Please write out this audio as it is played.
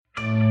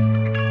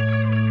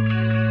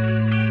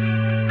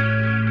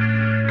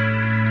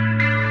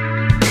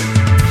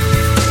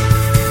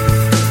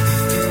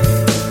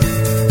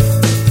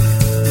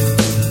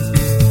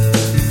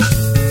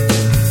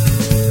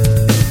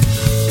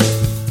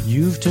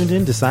tuned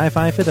in to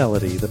Sci-Fi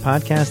Fidelity, the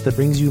podcast that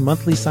brings you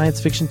monthly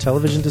science fiction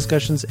television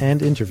discussions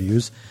and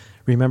interviews.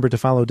 Remember to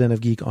follow Den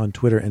of Geek on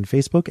Twitter and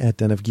Facebook at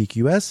Den of Geek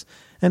US,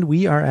 and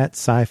we are at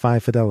Sci-Fi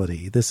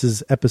Fidelity. This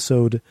is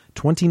episode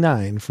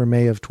 29 for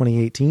May of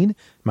 2018.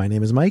 My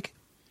name is Mike.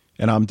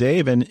 And I'm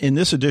Dave, and in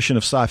this edition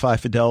of Sci-Fi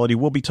Fidelity,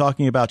 we'll be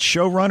talking about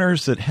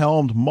showrunners that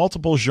helmed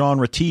multiple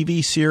genre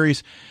TV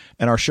series,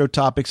 and our show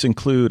topics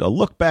include a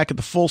look back at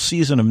the full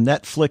season of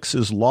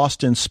Netflix's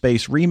Lost in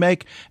Space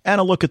remake, and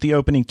a look at the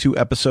opening 2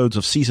 episodes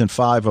of Season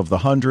 5 of The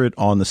 100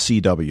 on the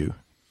CW.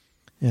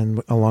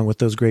 And along with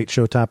those great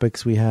show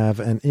topics, we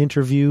have an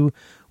interview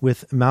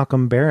with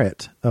Malcolm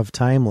Barrett of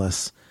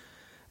Timeless.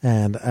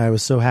 And I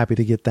was so happy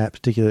to get that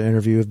particular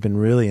interview. I've been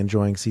really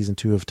enjoying season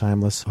 2 of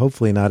Timeless.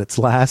 Hopefully not its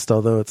last,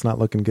 although it's not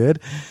looking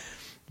good.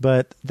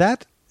 But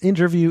that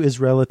interview is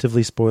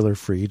relatively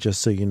spoiler-free,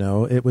 just so you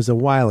know. It was a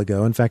while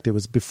ago. In fact, it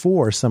was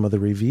before some of the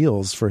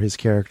reveals for his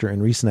character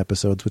in recent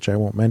episodes, which I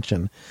won't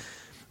mention.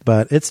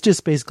 But it's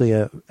just basically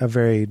a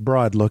very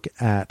broad look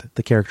at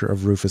the character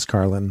of Rufus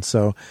Carlin.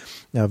 So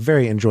a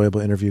very enjoyable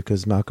interview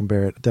because Malcolm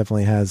Barrett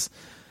definitely has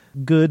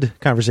good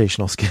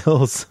conversational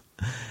skills.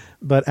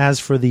 But as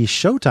for the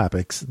show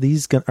topics,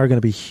 these are going to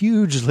be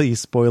hugely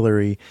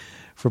spoilery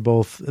for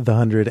both The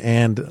 100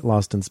 and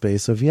Lost in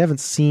Space. So if you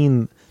haven't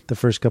seen the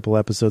first couple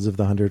episodes of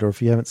The 100, or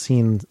if you haven't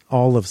seen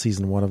all of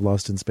season 1 of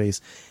Lost in Space,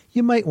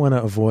 you might want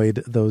to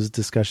avoid those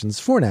discussions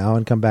for now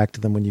and come back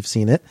to them when you've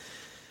seen it.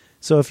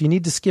 So if you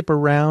need to skip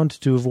around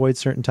to avoid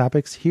certain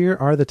topics, here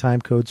are the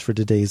time codes for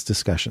today's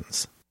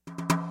discussions.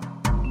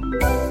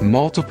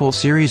 Multiple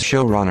series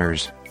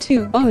showrunners.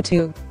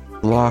 202.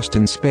 Lost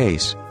in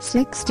Space.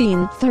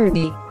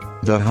 1630.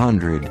 The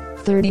 100.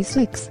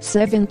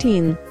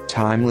 3617.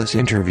 Timeless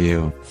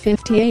interview.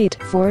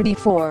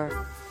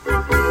 5844.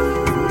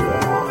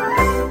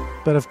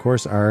 But of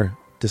course, our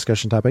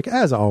discussion topic,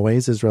 as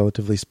always, is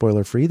relatively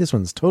spoiler-free. This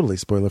one's totally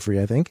spoiler-free,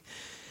 I think.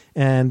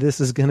 And this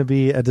is going to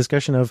be a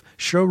discussion of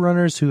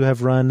showrunners who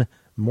have run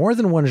more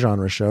than one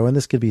genre show. And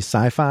this could be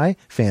sci-fi,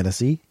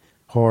 fantasy,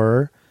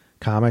 horror,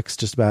 comics,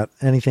 just about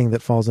anything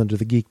that falls under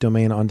the geek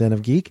domain on Den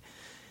of Geek.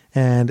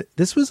 And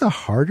this was a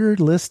harder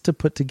list to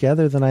put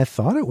together than I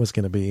thought it was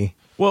going to be.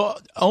 Well,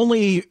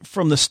 only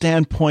from the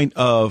standpoint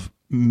of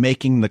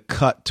making the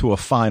cut to a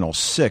final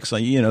 6.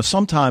 You know,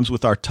 sometimes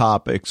with our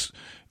topics,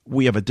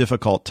 we have a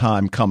difficult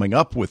time coming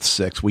up with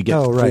 6. We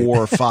get 4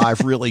 or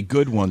 5 really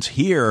good ones.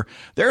 Here,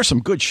 there are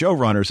some good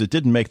showrunners that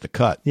didn't make the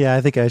cut. Yeah,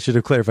 I think I should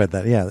have clarified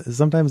that. Yeah,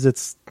 sometimes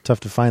it's tough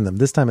to find them.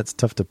 This time it's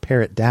tough to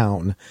pare it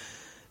down.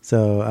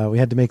 So we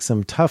had to make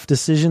some tough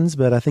decisions,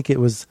 but I think it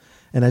was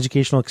an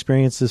educational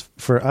experience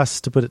for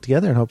us to put it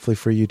together and hopefully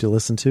for you to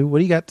listen to. What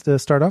do you got to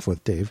start off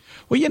with, Dave?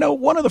 Well, you know,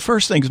 one of the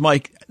first things,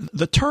 Mike,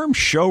 the term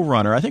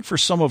showrunner, I think for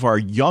some of our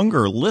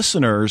younger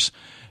listeners,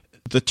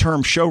 the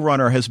term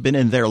showrunner has been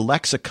in their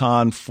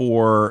lexicon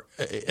for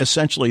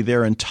essentially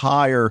their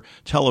entire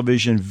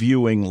television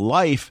viewing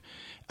life.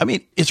 I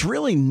mean, it's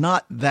really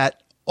not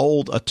that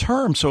old a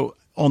term. So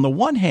on the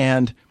one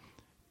hand,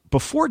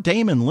 before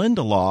Damon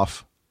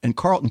Lindelof and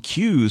Carlton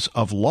Cuse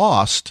of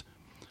Lost,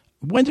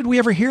 when did we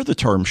ever hear the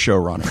term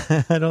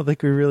showrunner? I don't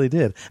think we really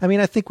did. I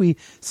mean, I think we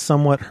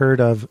somewhat heard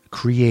of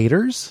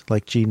creators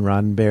like Gene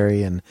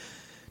Roddenberry and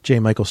J.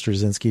 Michael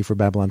Straczynski for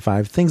Babylon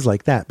 5, things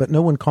like that, but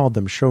no one called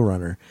them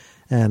showrunner.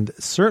 And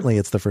certainly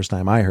it's the first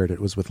time I heard it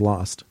was with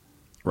Lost.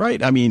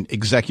 Right. I mean,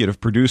 executive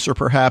producer,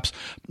 perhaps.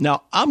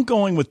 Now, I'm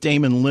going with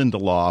Damon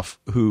Lindelof,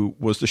 who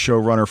was the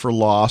showrunner for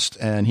Lost,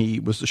 and he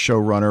was the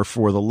showrunner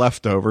for The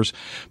Leftovers.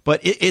 But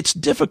it's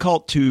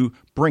difficult to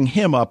bring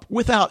him up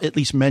without at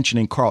least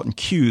mentioning Carlton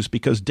Cuse,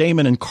 because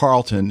Damon and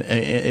Carlton,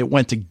 it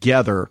went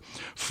together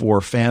for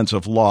fans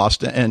of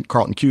Lost. And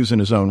Carlton Cuse, in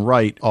his own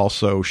right,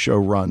 also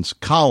showruns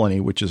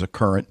Colony, which is a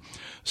current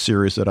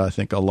series that I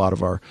think a lot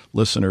of our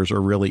listeners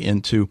are really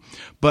into.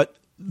 But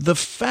the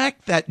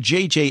fact that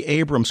J.J.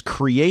 Abrams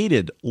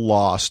created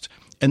Lost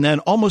and then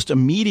almost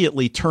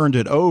immediately turned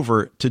it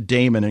over to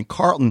Damon and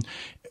Carlton,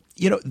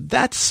 you know,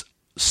 that's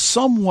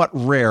somewhat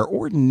rare.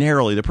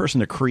 Ordinarily, the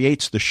person that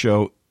creates the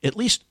show at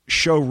least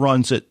show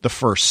runs it the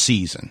first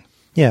season.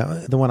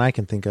 Yeah, the one I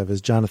can think of is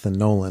Jonathan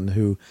Nolan,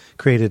 who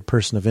created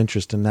Person of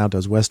Interest and now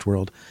does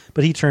Westworld.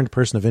 But he turned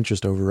Person of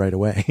Interest over right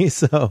away.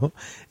 So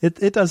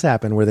it does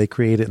happen where they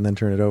create it and then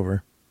turn it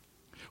over.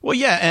 Well,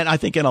 yeah, and I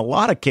think in a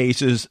lot of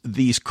cases,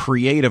 these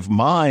creative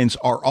minds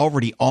are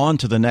already on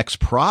to the next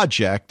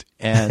project,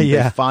 and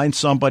they find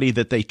somebody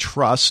that they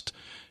trust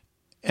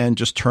and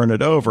just turn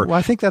it over. Well,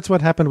 I think that's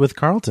what happened with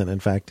Carlton. In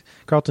fact,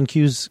 Carlton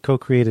Cuse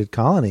co-created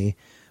Colony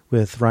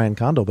with Ryan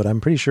Condal, but I'm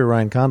pretty sure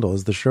Ryan Condal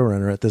is the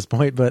showrunner at this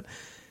point, but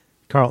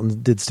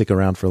Carlton did stick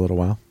around for a little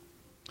while.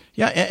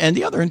 Yeah, and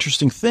the other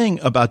interesting thing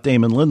about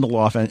Damon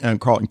Lindelof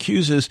and Carlton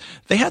Cuse is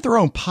they had their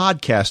own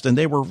podcast, and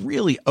they were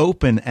really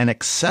open and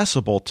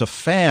accessible to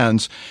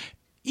fans,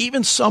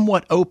 even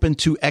somewhat open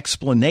to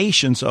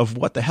explanations of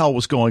what the hell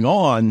was going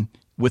on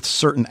with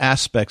certain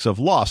aspects of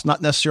Lost.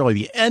 Not necessarily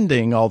the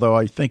ending, although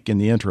I think in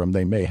the interim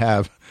they may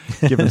have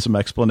given some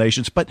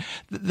explanations. But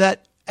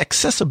that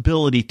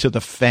accessibility to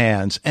the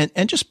fans and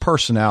just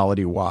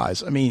personality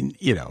wise. I mean,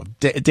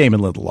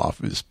 Damon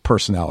Lindelof is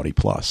personality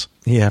plus.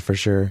 Yeah, for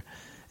sure.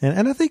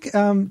 And I think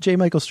J.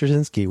 Michael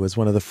Straczynski was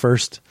one of the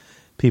first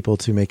people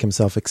to make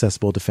himself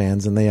accessible to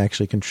fans, and they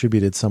actually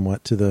contributed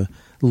somewhat to the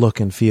look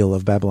and feel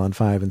of Babylon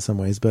 5 in some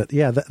ways. But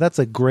yeah, that's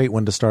a great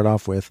one to start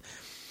off with.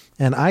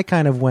 And I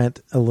kind of went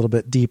a little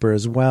bit deeper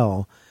as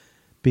well,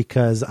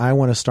 because I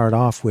want to start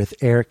off with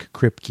Eric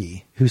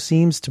Kripke, who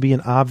seems to be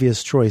an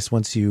obvious choice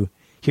once you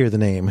hear the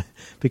name,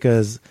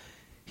 because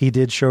he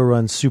did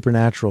showrun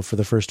Supernatural for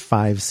the first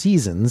 5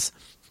 seasons,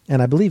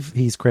 and I believe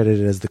he's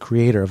credited as the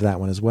creator of that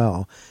one as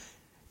well.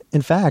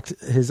 In fact,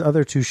 his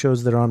other 2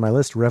 shows that are on my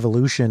list,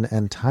 Revolution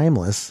and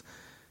Timeless,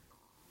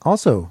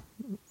 also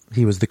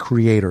he was the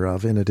creator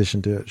of, in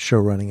addition to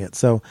showrunning it.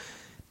 So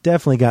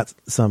definitely got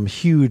some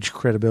huge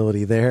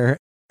credibility there.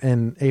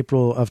 In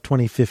April of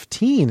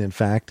 2015, in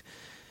fact,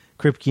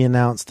 Kripke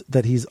announced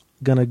that he's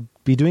going to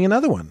be doing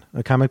another one,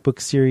 a comic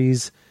book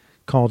series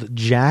called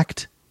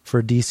Jacked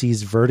for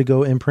DC's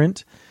Vertigo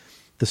imprint.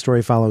 The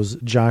story follows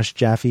Josh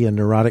Jaffe, a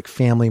neurotic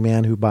family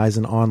man who buys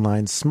an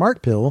online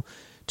smart pill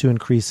to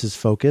increase his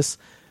focus,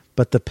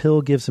 but the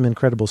pill gives him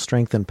incredible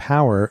strength and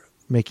power,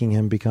 making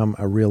him become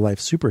a real-life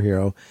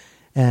superhero.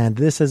 And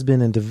this has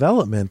been in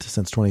development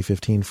since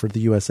 2015 for the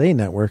USA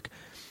Network.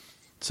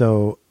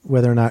 So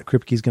whether or not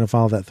Kripke's going to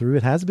follow that through,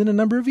 it has been a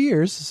number of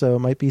years, so it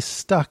might be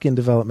stuck in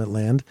development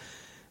land.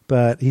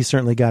 But he's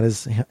certainly got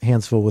his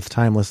hands full with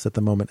Timeless at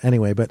the moment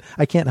anyway. But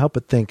I can't help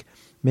but think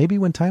maybe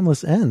when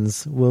Timeless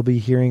ends, we'll be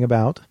hearing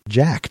about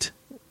Jacked,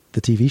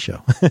 the TV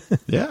show.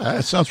 Yeah,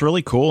 it sounds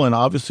really cool. And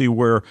obviously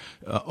we're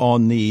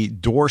on the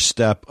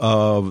doorstep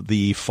of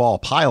the fall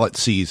pilot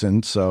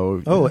season.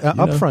 So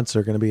upfronts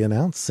are going to be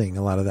announcing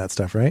a lot of that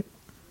stuff, right?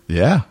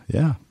 Yeah.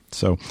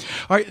 So,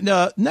 all right,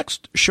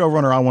 next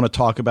showrunner I want to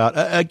talk about,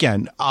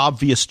 again,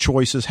 obvious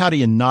choices. How do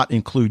you not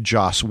include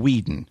Joss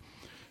Whedon,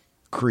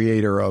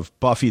 creator of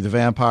Buffy the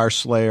Vampire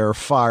Slayer,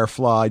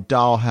 Firefly,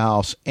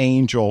 Dollhouse,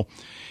 Angel?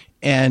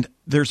 And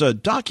there's a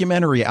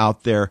documentary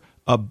out there,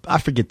 I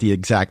forget the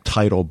exact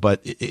title,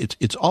 but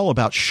it's all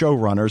about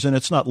showrunners, and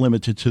it's not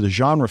limited to the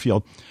genre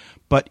field.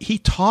 But he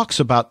talks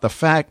about the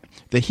fact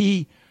that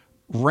he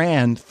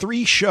ran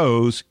 3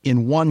 shows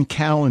in one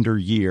calendar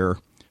year,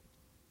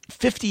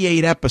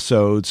 58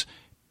 episodes.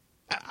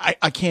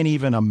 I can't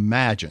even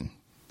imagine.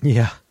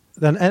 Yeah.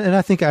 And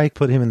I think I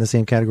put him in the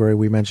same category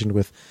we mentioned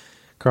with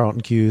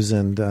Carlton Cuse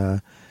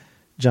and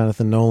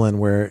Jonathan Nolan,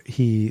 where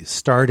he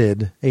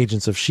started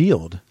Agents of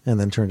S.H.I.E.L.D. and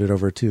then turned it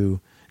over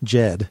to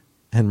Jed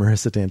and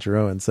Marissa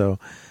Tanchereau. And so,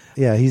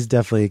 yeah, he's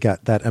definitely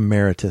got that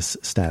emeritus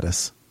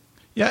status.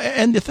 Yeah,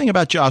 and the thing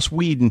about Joss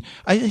Whedon,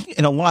 I think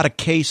in a lot of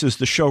cases,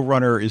 the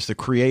showrunner is the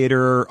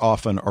creator,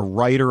 often a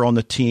writer on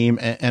the team.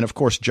 And of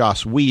course,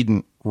 Joss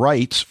Whedon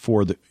writes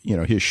for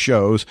his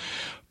shows.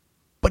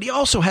 But he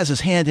also has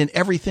his hand in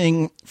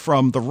everything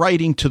from the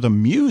writing to the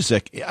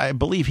music. I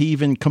believe he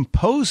even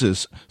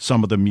composes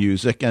some of the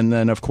music. And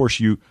then, of course,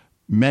 you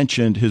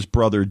mentioned his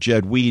brother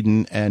Jed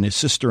Whedon and his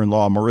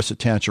sister-in-law Marissa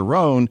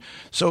Tanchereau.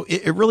 So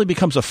it really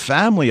becomes a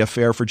family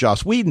affair for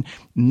Joss Whedon,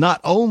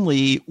 not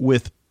only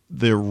with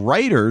the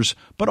writers,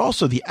 but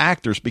also the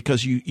actors,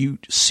 because you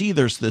see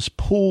there's this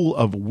pool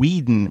of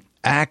Whedon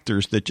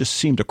actors that just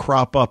seem to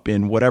crop up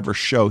in whatever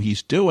show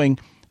he's doing,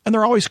 and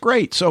they're always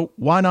great. So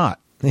why not?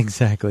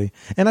 Exactly.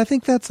 And I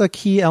think that's a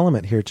key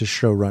element here to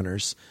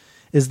showrunners,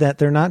 is that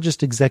they're not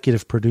just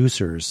executive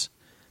producers,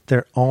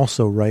 they're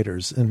also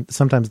writers. And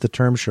sometimes the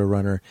term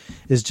showrunner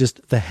is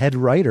just the head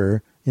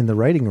writer in the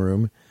writing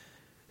room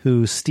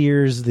who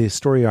steers the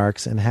story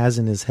arcs and has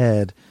in his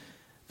head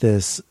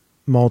this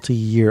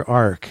multi-year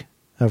arc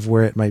of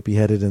where it might be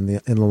headed in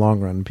the long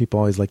run. People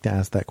always like to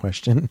ask that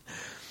question.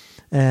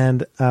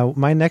 And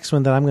my next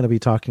one that I'm going to be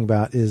talking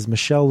about is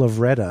Michelle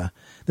Lovretta.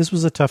 This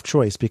was a tough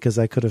choice because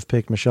I could have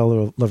picked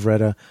Michelle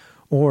Lovretta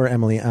or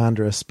Emily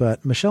Andress,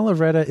 but Michelle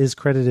Lovretta is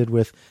credited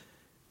with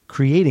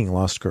creating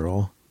Lost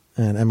Girl,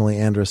 and Emily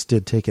Andress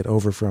did take it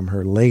over from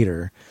her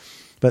later.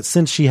 But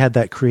since she had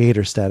that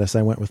creator status,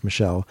 I went with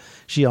Michelle.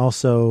 She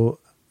also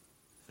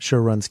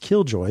showruns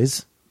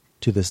Killjoys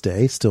to this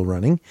day, still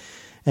running.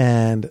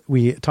 And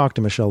we talked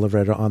to Michelle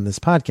Lovretta on this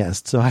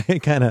podcast, so I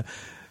kind of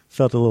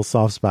felt a little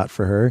soft spot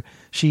for her.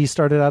 She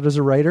started out as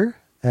a writer,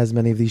 as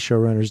many of these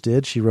showrunners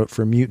did. She wrote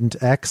for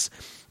Mutant X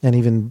and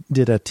even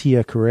did a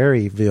Tia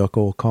Carrere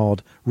vehicle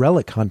called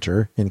Relic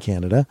Hunter in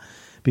Canada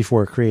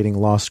before creating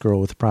Lost Girl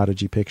with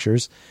Prodigy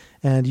Pictures.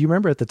 And you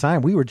remember at the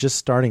time, we were just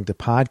starting to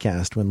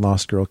podcast when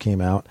Lost Girl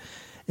came out,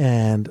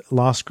 and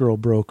Lost Girl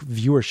broke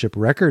viewership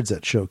records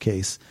at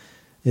Showcase,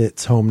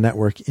 its home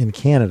network in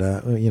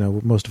Canada.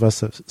 Most of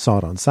us saw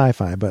it on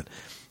Sci-Fi, but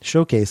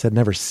Showcase had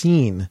never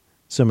seen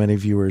so many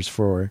viewers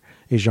for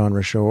a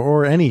genre show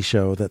or any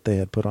show that they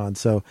had put on.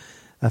 So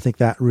I think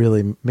that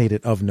really made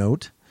it of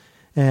note.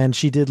 And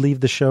she did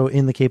leave the show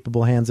in the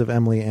capable hands of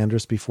Emily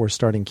Andress before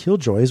starting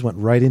Killjoys, went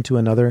right into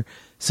another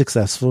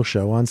successful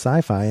show on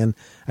Sci-Fi. And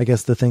I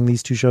guess the thing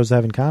these two shows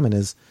have in common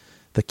is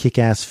the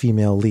kick-ass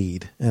female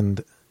lead.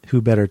 And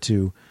who better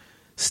to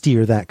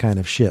steer that kind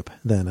of ship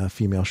than a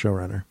female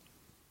showrunner.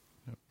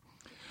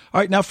 All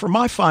right, now for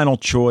my final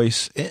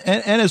choice,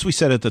 and as we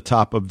said at the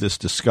top of this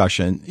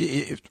discussion,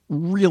 it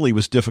really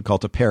was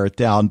difficult to pare it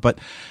down. But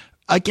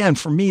again,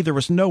 for me, there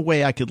was no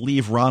way I could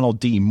leave Ronald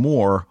D.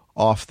 Moore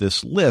off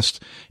this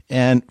list.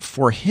 And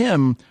for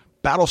him,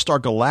 Battlestar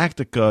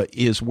Galactica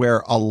is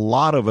where a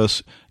lot of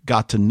us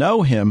got to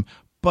know him,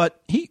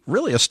 but he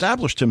really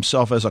established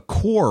himself as a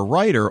core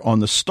writer on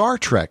the Star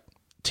Trek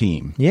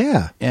team.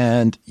 Yeah.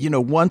 And,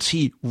 once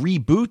he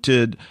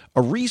rebooted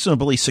a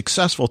reasonably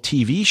successful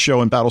TV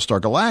show in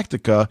Battlestar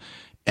Galactica,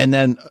 and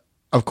then,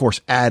 of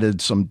course, added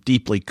some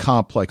deeply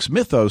complex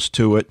mythos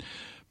to it,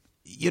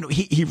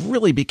 he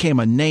really became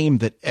a name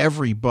that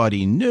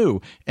everybody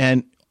knew.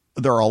 And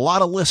there are a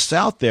lot of lists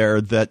out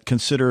there that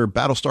consider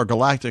Battlestar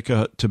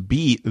Galactica to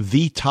be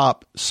the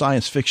top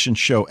science fiction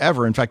show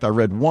ever. In fact, I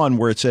read one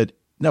where it said,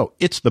 no,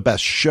 it's the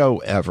best show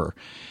ever.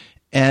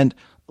 And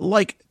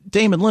like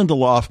Damon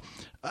Lindelof,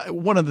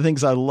 one of the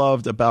things I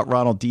loved about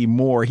Ronald D.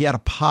 Moore, he had a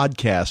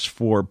podcast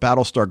for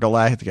Battlestar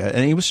Galactica,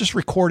 and he was just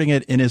recording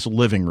it in his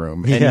living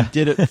room. And he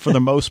did it for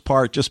the most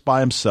part just by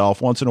himself.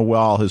 Once in a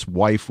while, his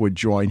wife would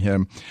join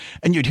him,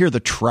 and you'd hear the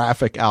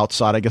traffic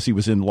outside. I guess he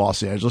was in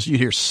Los Angeles. You'd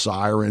hear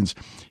sirens.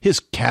 His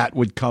cat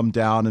would come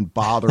down and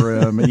bother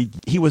him, and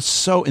he was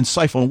so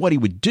insightful. And what he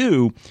would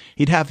do,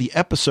 he'd have the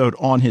episode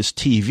on his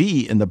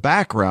TV in the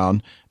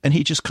background, and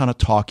he'd just kind of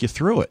talk you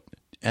through it.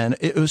 And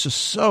it was just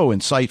so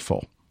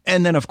insightful.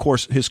 And then, of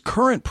course, his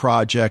current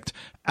project,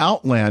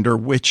 Outlander,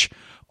 which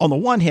on the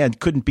one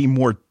hand couldn't be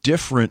more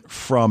different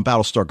from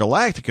Battlestar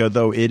Galactica,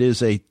 though it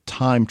is a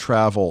time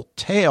travel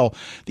tale.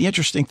 The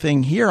interesting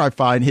thing here, I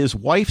find his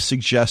wife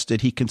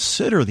suggested he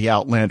consider the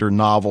Outlander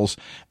novels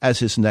as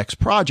his next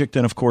project.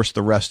 And of course,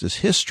 the rest is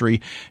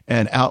history.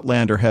 And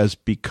Outlander has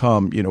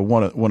become,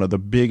 one of the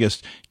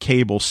biggest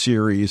cable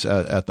series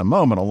at the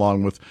moment,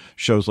 along with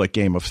shows like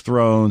Game of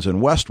Thrones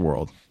and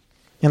Westworld.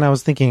 And I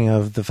was thinking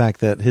of the fact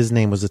that his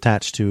name was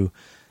attached to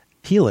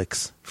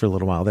Helix for a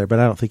little while there, but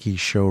I don't think he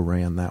show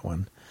ran that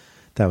one.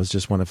 That was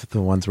just one of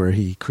the ones where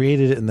he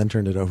created it and then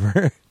turned it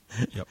over.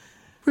 Yep.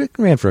 It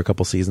ran for a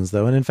couple seasons,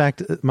 though. And in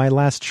fact, my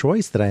last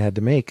choice that I had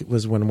to make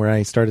was where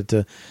I started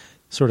to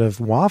sort of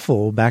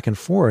waffle back and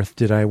forth.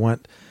 Did I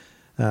want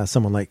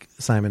someone like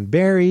Simon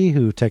Barry,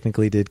 who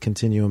technically did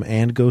Continuum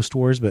and Ghost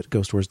Wars, but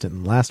Ghost Wars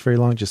didn't last very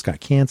long, just got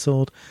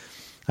canceled.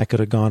 I could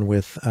have gone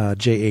with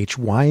J.H.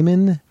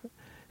 Wyman,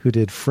 who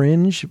did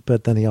Fringe,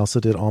 but then he also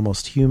did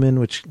Almost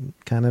Human, which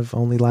kind of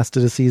only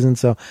lasted a season.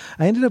 So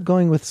I ended up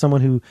going with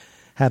someone who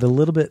had a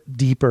little bit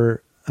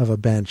deeper of a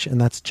bench,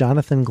 and that's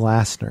Jonathan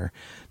Glassner.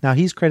 Now,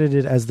 he's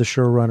credited as the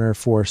showrunner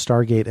for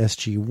Stargate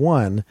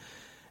SG-1,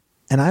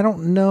 and I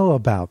don't know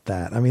about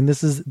that. I mean,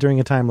 this is during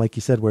a time, like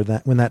you said,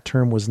 when that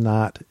term was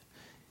not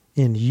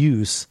in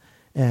use,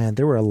 and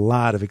there were a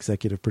lot of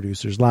executive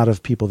producers, a lot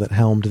of people that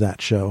helmed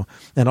that show,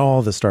 and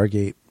all the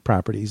Stargate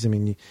properties. I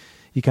mean,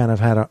 you kind of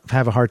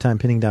have a hard time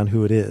pinning down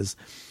who it is.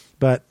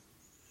 But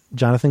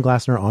Jonathan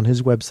Glassner on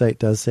his website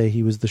does say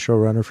he was the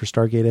showrunner for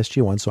Stargate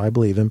SG-1, so I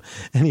believe him.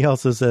 And he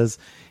also says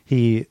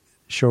he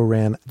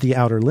showran The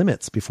Outer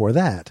Limits before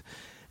that.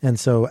 And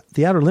so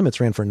The Outer Limits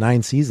ran for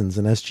 9 seasons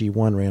and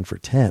SG-1 ran for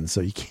 10. So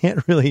you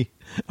can't really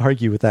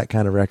argue with that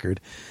kind of record.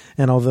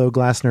 And although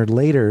Glassner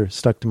later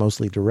stuck to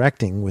mostly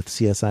directing with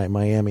CSI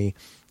Miami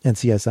and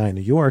CSI New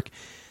York,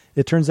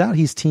 it turns out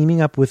he's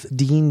teaming up with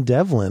Dean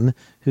Devlin,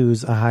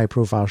 who's a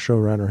high-profile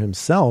showrunner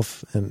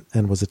himself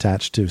and was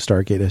attached to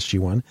Stargate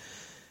SG-1.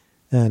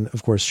 And,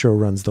 of course, show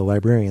runs The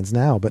Librarians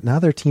now. But now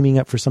they're teaming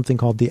up for something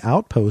called The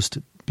Outpost,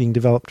 being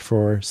developed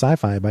for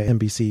sci-fi by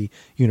NBC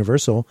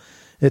Universal.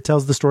 It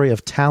tells the story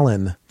of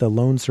Talon, the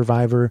lone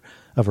survivor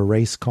of a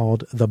race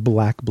called the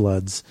Black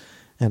Bloods.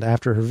 And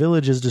after her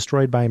village is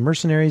destroyed by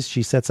mercenaries,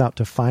 she sets out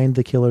to find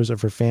the killers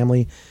of her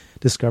family,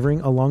 discovering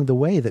along the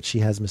way that she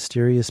has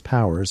mysterious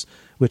powers,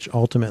 which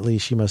ultimately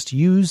she must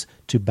use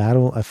to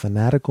battle a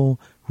fanatical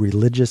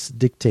religious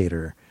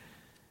dictator.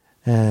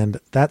 And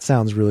that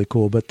sounds really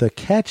cool. But the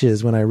catch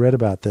is, when I read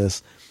about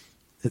this,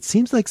 it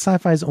seems like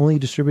Sci-Fi is only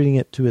distributing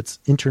it to its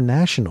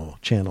international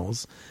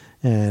channels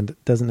and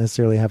doesn't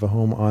necessarily have a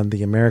home on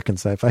the American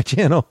Sci-Fi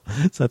channel.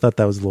 So I thought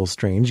that was a little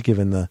strange,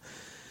 given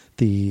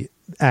the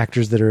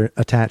actors that are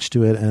attached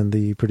to it and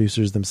the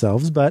producers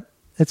themselves. But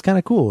it's kind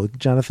of cool.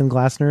 Jonathan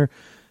Glassner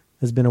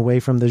has been away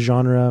from the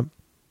genre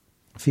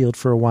field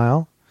for a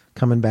while,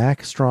 coming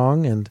back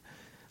strong and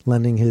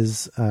lending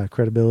his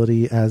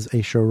credibility as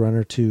a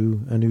showrunner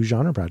to a new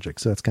genre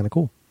project. So that's kind of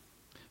cool.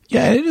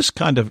 Yeah, it is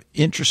kind of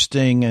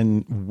interesting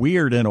and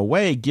weird in a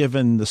way,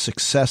 given the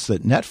success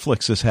that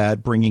Netflix has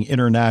had bringing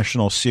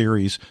international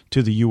series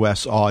to the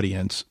U.S.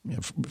 audience.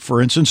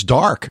 For instance,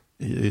 Dark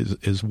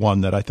is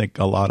one that I think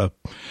a lot of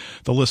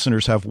the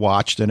listeners have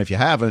watched. And if you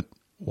haven't,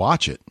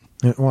 watch it.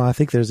 Well, I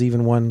think there's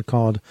even one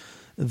called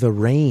The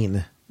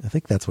Rain. I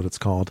think that's what it's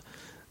called.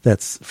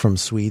 That's from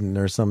Sweden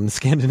or some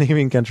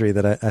Scandinavian country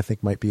that I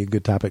think might be a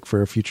good topic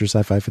for a future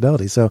Sci-Fi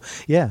Fidelity. So,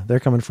 yeah,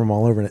 they're coming from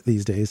all over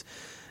these days.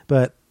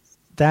 But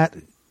that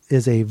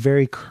is a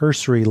very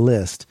cursory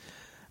list.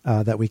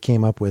 that we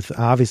came up with.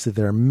 Obviously,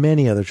 there are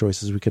many other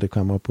choices we could have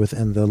come up with,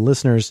 and the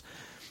listeners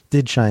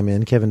did chime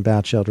in. Kevin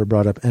Bouchelder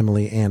brought up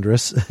Emily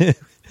Andress.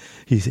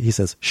 He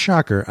says,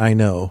 shocker, I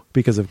know,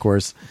 because, of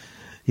course,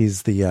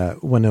 he's the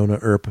Winona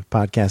Earp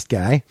podcast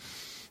guy.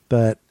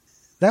 But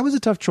that was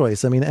a tough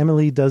choice. I mean,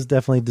 Emily does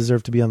definitely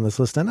deserve to be on this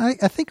list. And I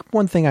think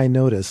one thing I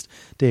noticed,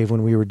 Dave,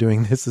 when we were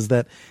doing this is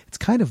that it's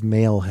kind of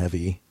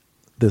male-heavy,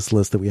 this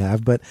list that we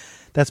have. But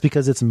that's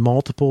because it's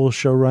multiple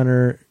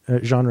genre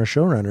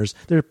showrunners.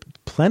 There are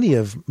plenty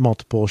of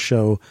multiple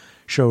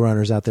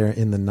showrunners out there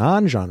in the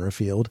non-genre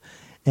field.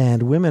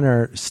 And women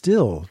are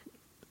still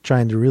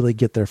trying to really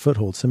get their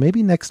foothold. So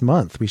maybe next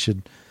month we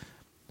should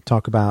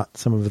talk about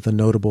some of the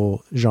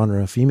notable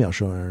genre female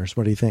showrunners.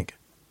 What do you think?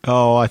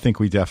 Oh, I think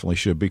we definitely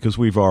should, because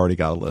we've already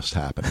got a list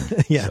happening.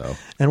 Yeah. So.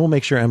 And we'll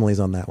make sure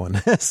Emily's on that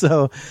one.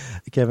 So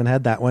Kevin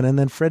had that one. And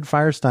then Fred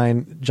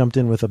Firestein jumped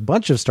in with a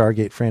bunch of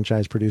Stargate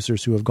franchise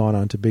producers who have gone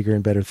on to bigger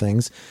and better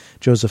things.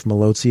 Joseph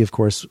Malozzi, of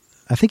course,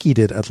 I think he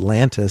did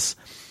Atlantis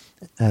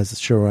as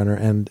showrunner,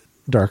 and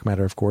Dark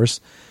Matter, of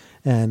course.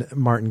 And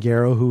Martin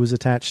Garrow, who was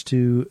attached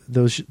to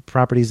those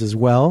properties as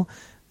well,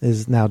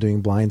 is now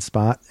doing Blind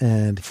Spot.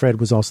 And Fred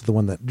was also the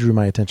one that drew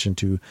my attention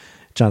to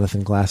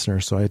Jonathan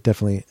Glassner. So I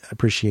definitely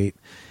appreciate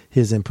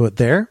his input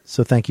there.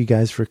 So thank you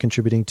guys for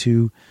contributing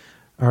to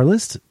our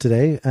list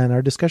today and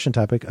our discussion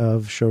topic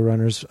of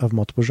showrunners of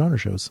multiple genre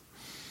shows.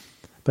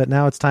 But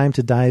now it's time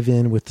to dive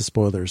in with the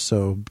spoilers.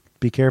 So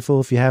be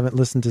careful if you haven't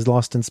listened to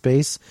Lost in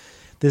Space.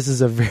 This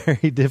is a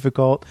very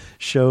difficult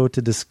show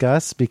to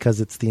discuss because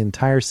it's the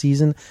entire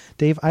season.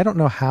 Dave, I don't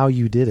know how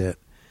you did it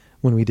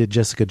when we did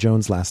Jessica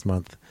Jones last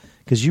month,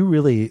 because you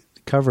really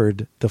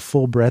covered the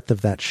full breadth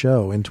of that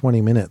show in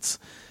 20 minutes.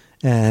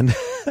 And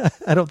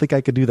I don't think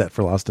I could do that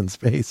for Lost in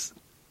Space.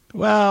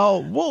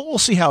 Well, we'll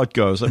see how it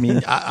goes. I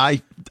mean,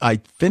 I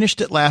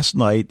finished it last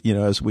night,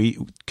 as we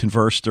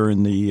conversed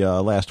during the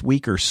last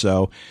week or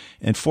so.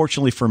 And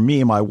fortunately for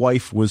me, my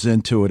wife was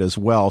into it as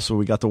well, so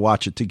we got to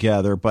watch it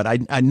together. But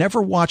I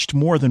never watched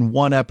more than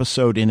one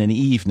episode in an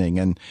evening.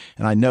 And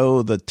I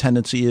know the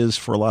tendency is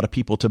for a lot of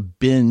people to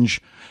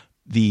binge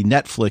the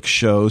Netflix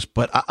shows,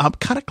 but I'm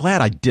kind of glad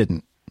I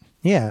didn't.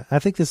 Yeah, I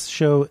think this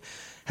show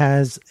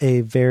has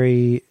a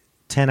very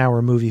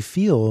 10-hour movie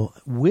feel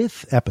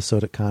with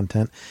episodic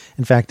content.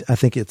 In fact, I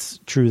think it's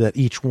true that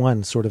each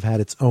one sort of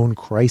had its own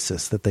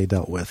crisis that they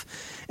dealt with.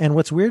 And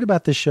what's weird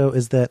about this show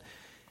is that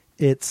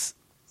it's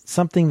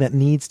something that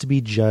needs to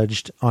be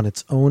judged on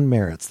its own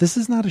merits. This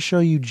is not a show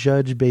you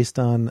judge based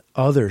on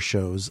other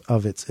shows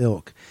of its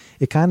ilk.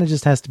 It kind of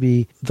just has to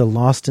be the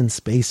Lost in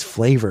Space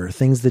flavor,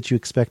 things that you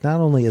expect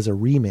not only as a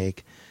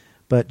remake,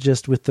 but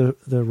just with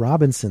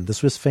the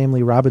Swiss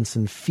Family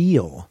Robinson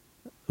feel,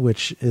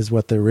 which is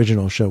what the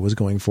original show was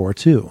going for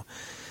too.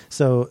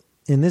 So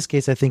in this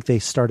case, I think they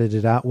started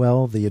it out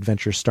well. The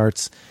adventure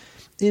starts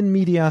in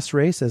medias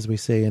res, as we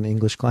say in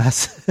English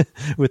class,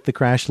 with the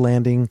crash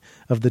landing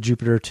of the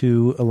Jupiter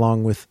 2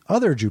 along with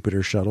other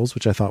Jupiter shuttles,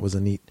 which I thought was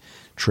a neat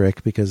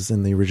trick, because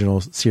in the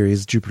original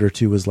series, Jupiter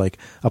 2 was like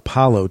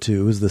Apollo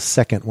 2, was the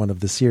second one of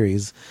the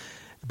series.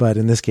 But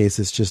in this case,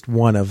 it's just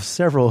one of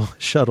several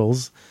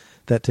shuttles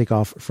that take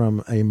off from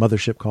a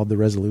mothership called the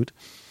Resolute.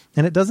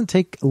 And it doesn't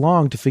take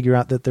long to figure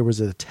out that there was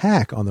an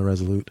attack on the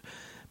Resolute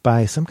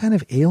by some kind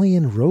of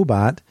alien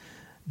robot.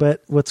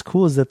 But what's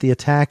cool is that the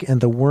attack and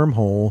the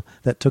wormhole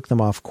that took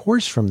them off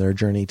course from their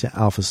journey to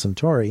Alpha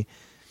Centauri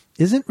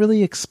isn't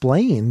really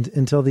explained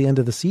until the end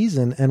of the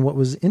season. And what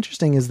was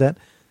interesting is that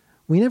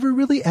we never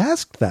really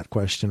asked that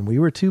question. We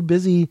were too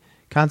busy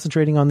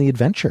concentrating on the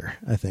adventure,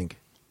 I think.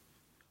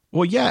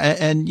 Well, yeah,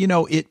 and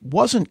it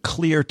wasn't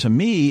clear to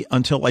me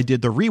until I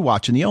did the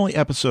rewatch, and the only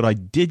episode I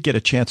did get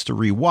a chance to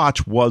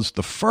rewatch was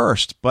the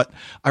first, but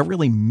I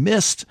really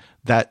missed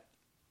that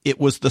it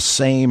was the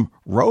same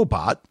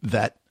robot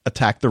that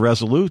attacked the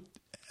Resolute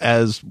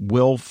as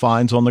Will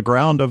finds on the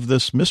ground of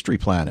this mystery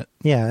planet.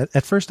 Yeah,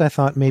 at first I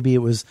thought maybe it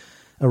was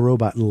a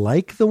robot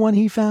like the one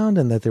he found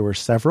and that there were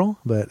several,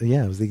 but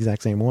yeah, it was the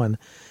exact same one.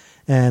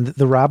 And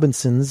the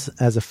Robinsons,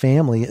 as a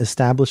family,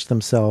 established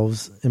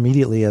themselves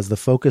immediately as the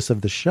focus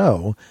of the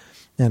show.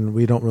 And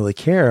we don't really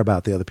care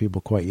about the other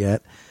people quite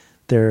yet.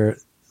 They're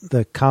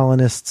the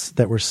colonists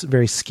that were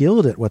very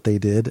skilled at what they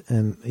did.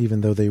 And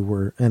even though they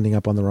were ending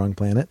up on the wrong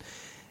planet,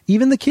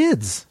 even the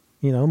kids,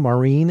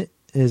 Maureen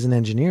is an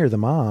engineer, the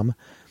mom,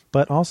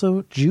 but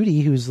also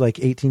Judy, who's like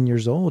 18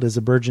 years old, is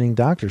a burgeoning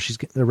doctor. She's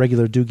a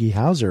regular Doogie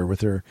Howser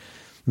with her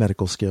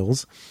medical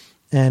skills.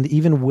 And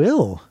even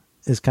Will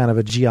is kind of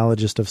a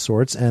geologist of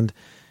sorts and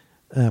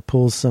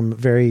pulls some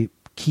very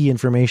key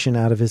information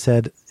out of his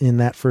head in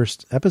that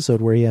first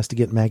episode where he has to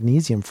get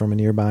magnesium from a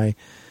nearby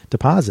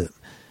deposit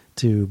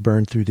to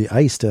burn through the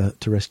ice to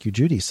rescue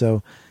Judy.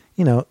 So,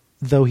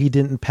 though he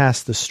didn't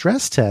pass the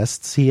stress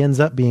tests, he ends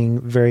up being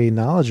very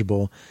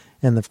knowledgeable.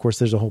 And of course,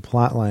 there's a whole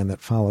plot line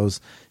that follows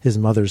his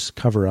mother's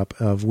cover-up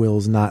of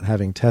Will's not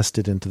having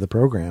tested into the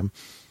program.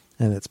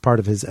 And it's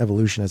part of his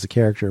evolution as a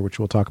character, which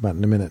we'll talk about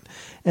in a minute.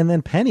 And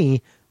then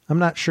Penny I'm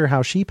not sure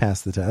how she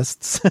passed the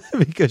tests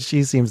because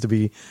she seems to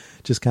be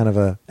just kind of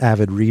a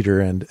avid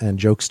reader and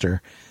jokester,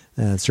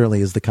 and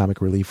certainly is the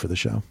comic relief for the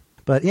show.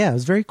 But yeah, it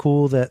was very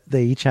cool that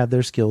they each had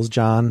their skills.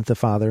 John, the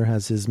father,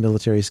 has his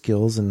military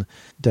skills and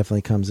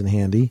definitely comes in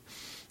handy.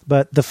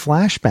 But the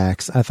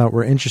flashbacks I thought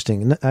were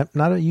interesting. I'm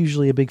not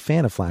usually a big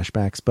fan of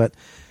flashbacks, but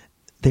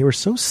they were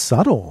so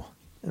subtle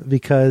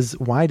because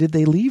why did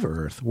they leave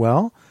Earth?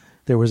 Well,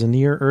 there was a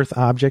near-Earth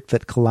object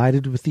that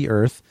collided with the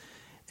Earth,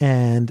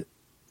 and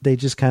they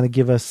just kind of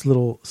give us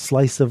little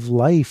slice of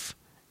life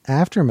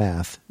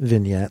aftermath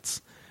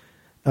vignettes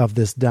of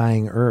this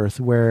dying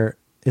Earth where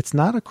it's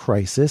not a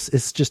crisis.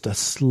 It's just a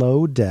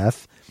slow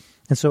death.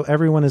 And so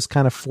everyone is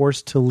kind of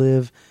forced to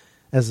live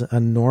as a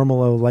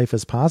normal a life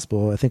as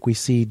possible. I think we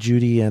see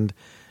Judy and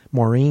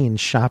Maureen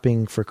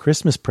shopping for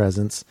Christmas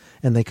presents,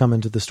 and they come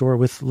into the store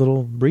with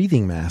little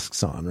breathing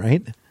masks on,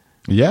 right?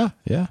 Yeah,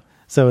 yeah.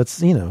 So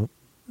it's,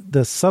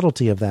 the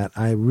subtlety of that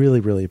I really,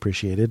 really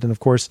appreciated. And of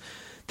course,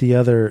 the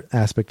other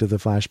aspect of the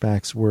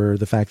flashbacks were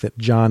the fact that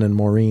John and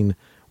Maureen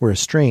were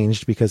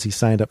estranged because he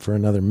signed up for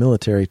another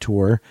military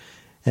tour,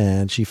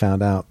 and she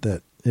found out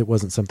that it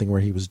wasn't something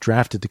where he was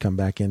drafted to come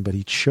back in, but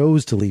he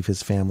chose to leave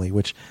his family,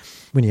 which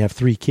when you have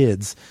 3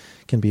 kids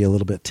can be a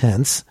little bit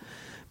tense.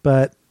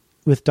 But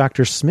with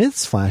Dr.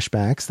 Smith's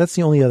flashbacks, that's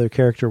the only other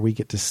character we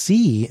get to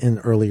see in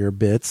earlier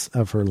bits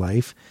of her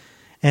life.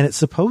 And it's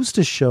supposed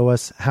to show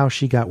us how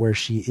she got where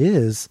she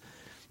is,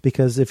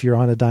 because if you're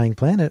on a dying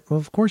planet, well,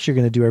 of course you're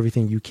going to do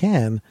everything you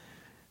can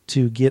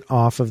to get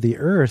off of the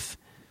Earth.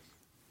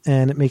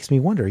 And it makes me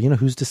wonder,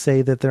 who's to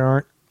say that there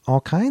aren't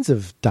all kinds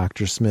of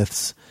Dr.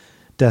 Smiths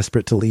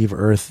desperate to leave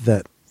Earth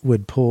that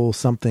would pull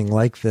something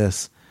like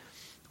this,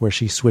 where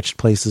she switched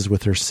places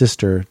with her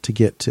sister to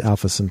get to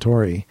Alpha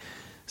Centauri.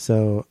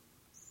 So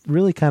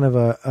really kind of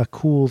a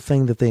cool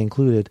thing that they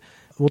included.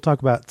 We'll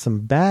talk about some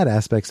bad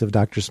aspects of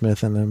Dr.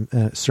 Smith,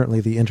 and certainly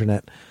the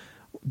internet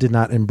did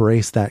not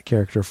embrace that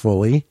character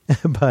fully,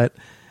 but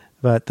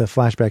the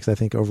flashbacks I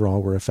think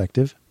overall were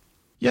effective.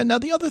 Yeah. Now,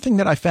 the other thing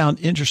that I found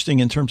interesting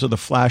in terms of the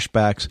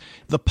flashbacks,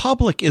 the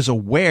public is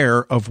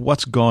aware of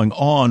what's going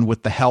on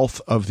with the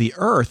health of the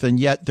Earth, and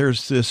yet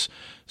there's this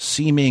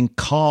seeming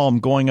calm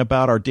going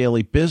about our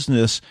daily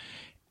business.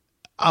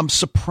 I'm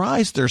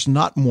surprised there's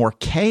not more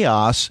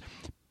chaos,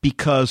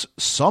 because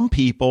some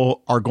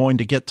people are going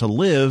to get to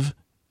live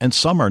and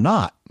some are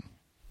not.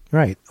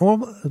 Right.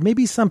 Well,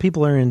 maybe some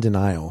people are in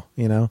denial,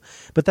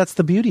 but that's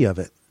the beauty of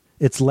it.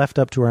 It's left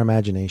up to our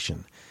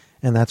imagination.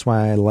 And that's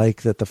why I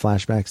like that the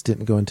flashbacks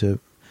didn't go into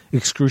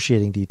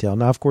excruciating detail.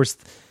 Now, of course,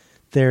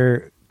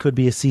 there could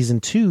be a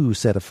season 2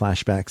 set of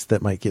flashbacks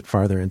that might get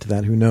farther into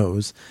that. Who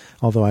knows?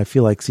 Although I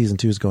feel like season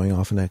 2 is going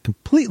off in a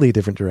completely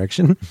different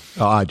direction.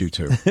 Oh, I do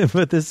too.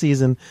 But this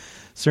season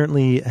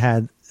certainly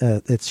had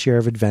its share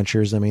of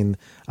adventures. I mean,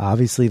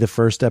 obviously the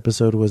first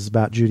episode was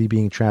about Judy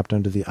being trapped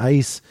under the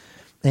ice,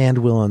 and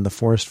Will in the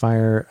forest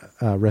fire,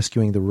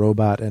 rescuing the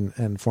robot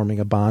and forming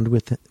a bond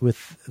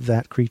with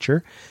that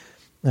creature.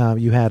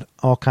 You had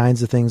all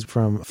kinds of things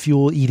from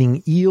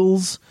fuel-eating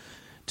eels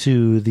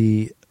to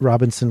the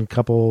Robinson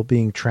couple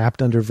being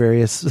trapped under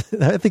various...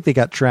 I think they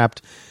got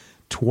trapped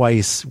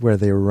twice where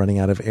they were running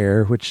out of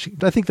air, which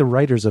I think the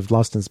writers of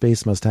Lost in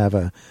Space must have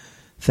a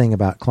thing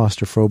about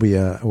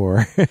claustrophobia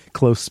or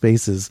close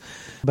spaces.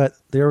 But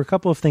there are a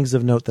couple of things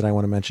of note that I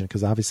want to mention,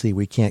 because obviously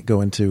we can't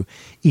go into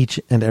each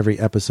and every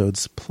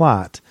episode's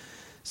plot.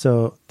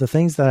 So the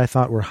things that I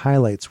thought were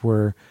highlights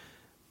were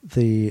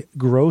the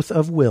growth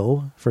of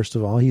Will. First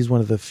of all, he's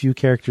one of the few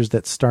characters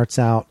that starts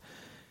out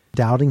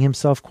doubting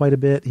himself quite a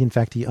bit. In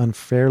fact, he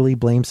unfairly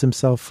blames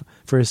himself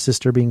for his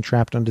sister being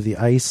trapped under the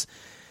ice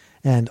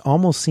and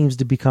almost seems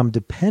to become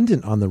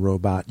dependent on the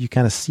robot. You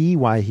kind of see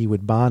why he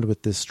would bond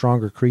with this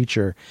stronger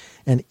creature.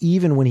 And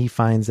even when he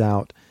finds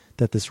out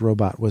that this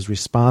robot was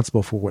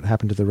responsible for what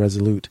happened to the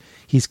Resolute,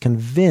 he's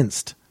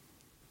convinced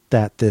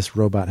that this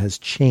robot has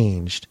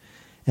changed.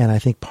 And I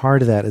think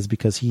part of that is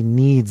because he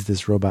needs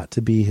this robot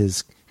to be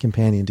his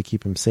companion to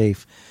keep him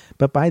safe.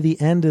 But by the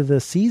end of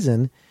the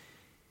season,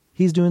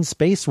 he's doing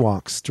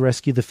spacewalks to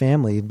rescue the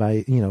family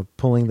by,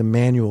 pulling the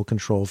manual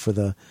control for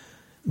the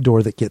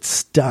door that gets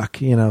stuck,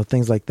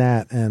 things like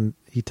that. And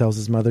he tells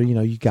his mother,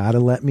 you got to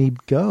let me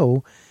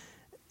go.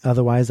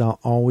 Otherwise, I'll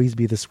always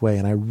be this way.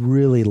 And I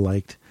really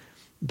liked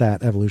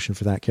that evolution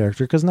for that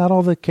character, because not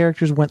all the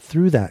characters went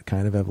through that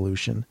kind of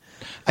evolution.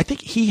 I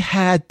think he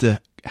had to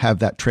have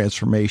that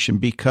transformation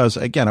because,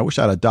 again, I wish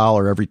I had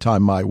 $1 every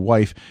time my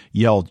wife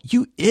yelled,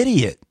 "You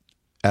idiot,"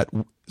 at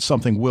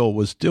something Will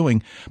was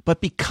doing,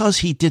 but because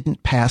he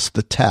didn't pass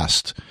the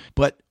test.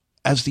 But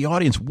as the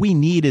audience, we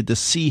needed to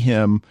see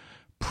him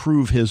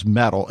prove his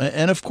mettle.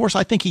 And of course,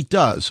 I think he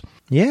does.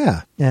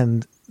 Yeah.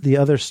 And the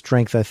other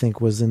strength, I think,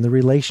 was in the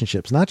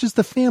relationships, not just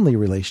the family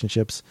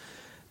relationships,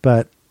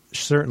 but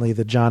certainly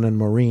the John and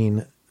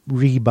Maureen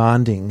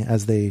rebonding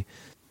as they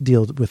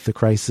deal with the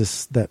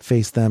crisis that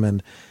faced them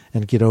and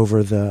get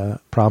over the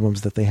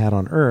problems that they had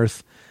on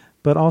Earth.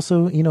 But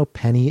also,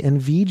 Penny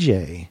and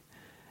VJ.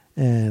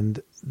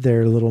 And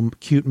their little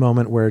cute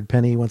moment where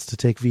Penny wants to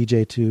take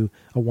VJ to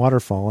a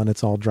waterfall and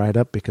it's all dried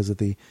up because of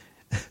the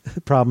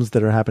problems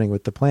that are happening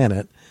with the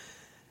planet.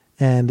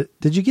 And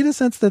did you get a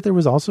sense that there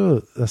was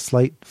also a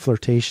slight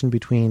flirtation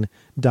between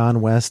Don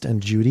West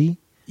and Judy?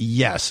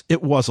 Yes,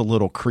 it was a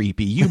little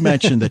creepy. You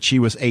mentioned that she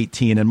was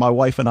 18, and my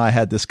wife and I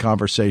had this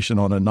conversation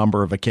on a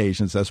number of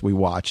occasions as we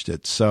watched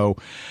it. So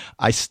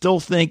I still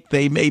think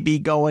they may be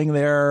going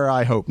there.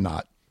 I hope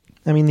not.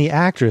 I mean, the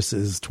actress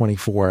is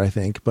 24, I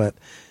think, but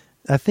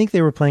I think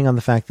they were playing on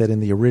the fact that in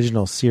the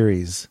original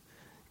series,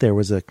 there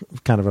was a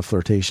kind of a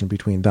flirtation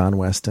between Don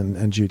West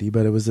and Judy,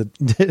 but it was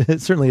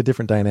certainly a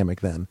different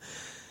dynamic then.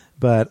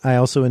 But I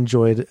also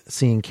enjoyed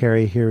seeing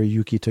Cary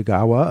Hiroyuki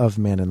Togawa of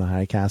Man in the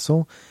High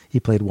Castle. He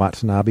played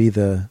Watanabe,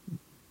 the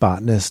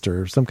botanist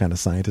or some kind of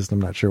scientist, I'm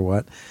not sure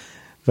what.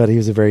 But he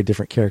was a very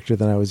different character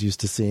than I was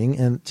used to seeing,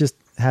 and just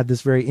had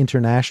this very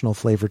international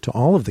flavor to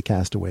all of the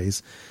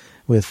castaways,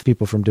 with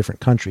people from different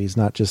countries,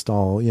 not just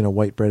all,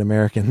 white bread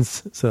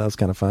Americans. So that was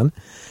kind of fun.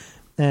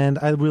 And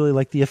I really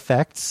liked the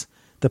effects.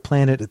 The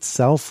planet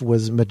itself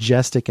was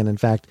majestic. And in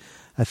fact,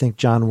 I think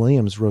John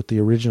Williams wrote the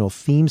original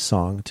theme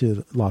song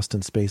to Lost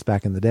in Space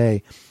back in the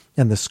day.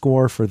 And the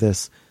score for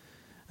this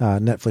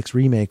Netflix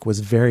remake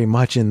was very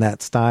much in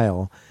that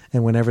style.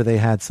 And whenever they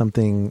had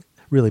something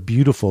really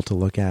beautiful to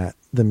look at,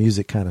 the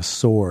music kind of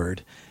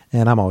soared.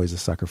 And I'm always a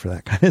sucker for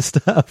that kind of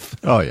stuff.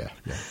 Oh, yeah.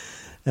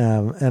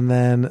 And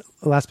then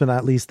last but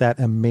not least, that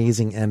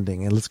amazing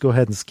ending. And let's go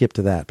ahead and skip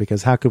to that,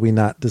 because how could we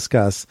not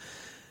discuss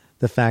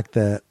the fact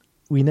that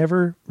we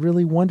never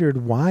really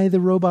wondered why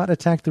the robot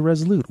attacked the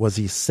Resolute. Was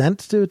he sent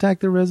to attack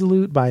the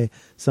Resolute by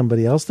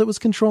somebody else that was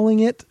controlling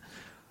it?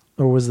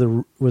 Or was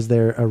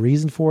there a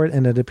reason for it?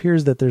 And it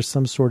appears that there's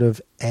some sort of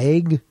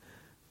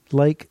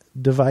egg-like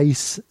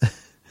device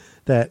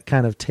that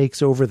kind of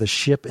takes over the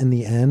ship in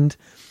the end,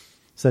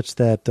 such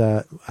that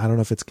I don't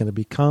know if it's going to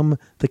become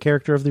the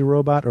character of the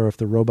robot or if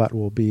the robot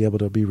will be able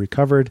to be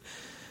recovered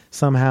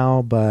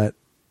somehow. But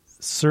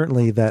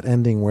certainly that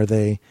ending where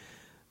they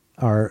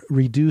are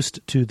reduced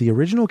to the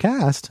original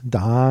cast,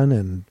 Don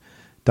and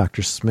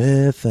Dr.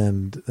 Smith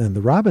and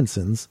the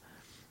Robinsons,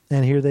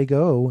 and here they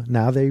go.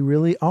 Now they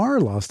really are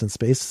lost in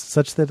space,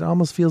 such that it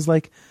almost feels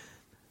like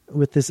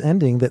with this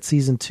ending that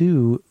season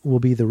 2 will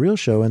be the real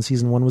show and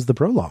season 1 was the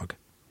prologue.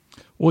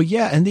 Well,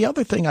 yeah. And the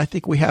other thing I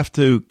think we have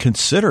to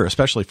consider,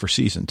 especially for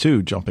season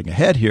 2, jumping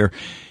ahead here,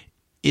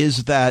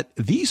 is that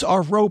these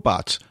are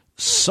robots.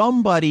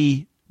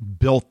 Somebody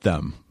built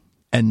them.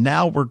 And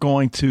now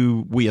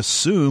we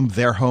assume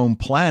they're home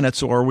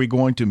planets, or are we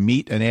going to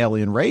meet an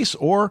alien race,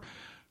 or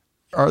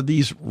are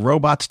these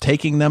robots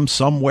taking them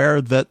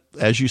somewhere that,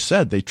 as you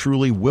said, they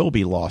truly will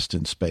be lost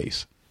in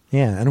space?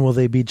 Yeah. And will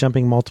they be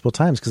jumping multiple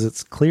times? Because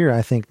it's clear,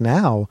 I think,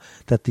 now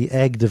that the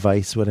egg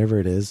device, whatever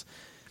it is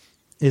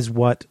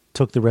what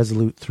took the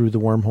Resolute through the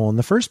wormhole in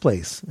the first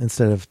place,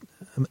 instead of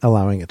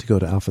allowing it to go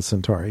to Alpha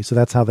Centauri. So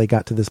that's how they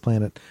got to this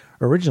planet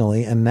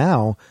originally. And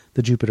now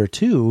the Jupiter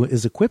 2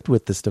 is equipped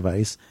with this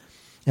device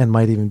and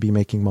might even be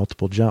making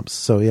multiple jumps.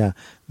 So yeah,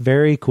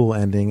 very cool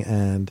ending.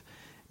 And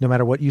no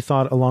matter what you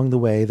thought along the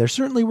way, there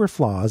certainly were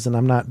flaws, and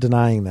I'm not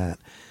denying that.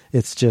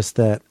 It's just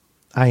that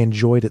I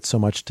enjoyed it so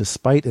much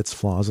despite its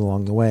flaws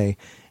along the way.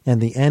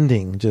 And the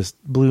ending just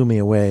blew me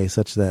away,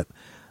 such that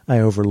I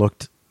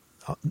overlooked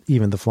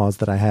even the flaws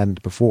that I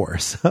hadn't before.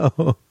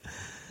 So,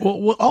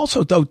 well,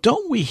 also though,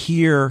 don't we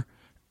hear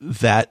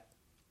that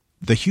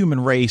the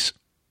human race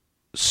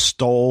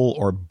stole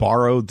or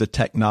borrowed the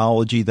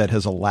technology that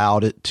has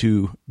allowed it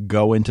to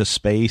go into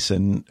space?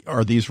 And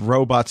are these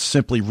robots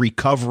simply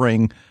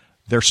recovering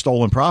their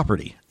stolen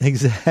property?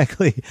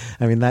 Exactly.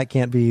 I mean, that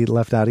can't be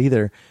left out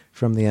either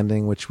from the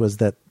ending, which was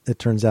that it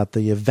turns out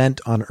the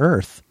event on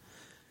Earth,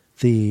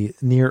 the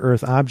near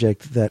Earth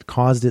object that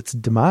caused its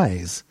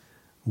demise,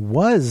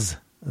 was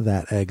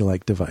that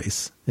egg-like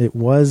device. It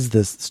was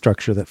this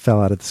structure that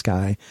fell out of the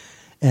sky,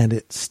 and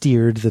it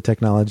steered the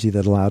technology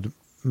that allowed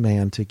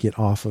man to get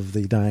off of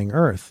the dying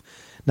Earth.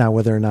 Now,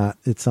 whether or not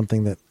it's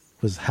something that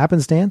was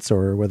happenstance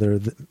or whether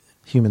the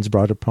humans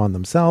brought it upon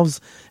themselves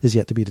is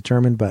yet to be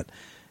determined. But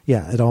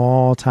yeah, it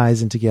all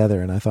ties in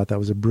together, and I thought that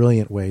was a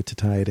brilliant way to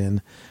tie it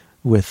in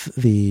with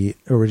the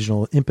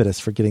original impetus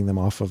for getting them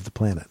off of the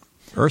planet.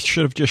 Earth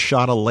should have just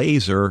shot a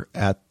laser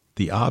at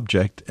the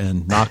object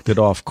and knocked it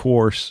off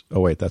course.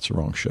 Oh, wait, that's the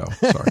wrong show.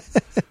 Sorry.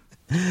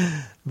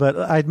 But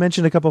I'd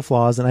mentioned a couple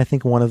flaws, and I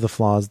think one of the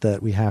flaws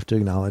that we have to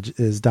acknowledge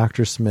is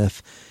Dr.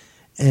 Smith,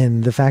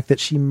 and the fact that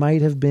she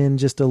might have been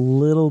just a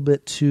little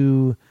bit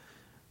too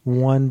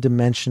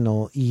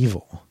one-dimensional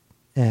evil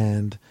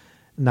and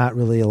not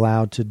really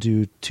allowed to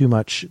do too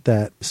much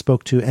that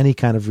spoke to any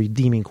kind of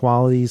redeeming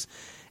qualities.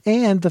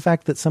 And the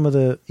fact that some of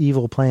the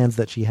evil plans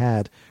that she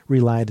had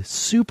relied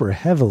super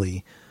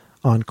heavily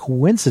on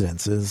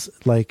coincidences,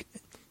 like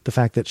the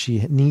fact that she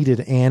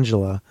needed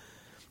Angela,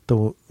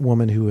 the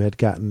woman who had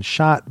gotten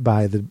shot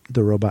by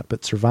the robot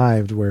but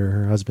survived where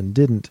her husband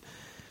didn't,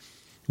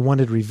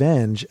 wanted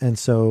revenge. And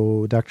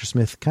so Dr.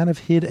 Smith kind of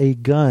hid a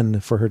gun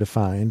for her to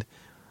find.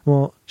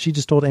 Well, she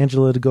just told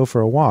Angela to go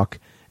for a walk,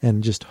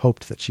 and just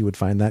hoped that she would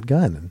find that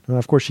gun. And well,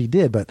 of course she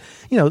did, but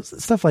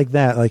stuff like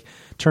that, like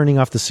turning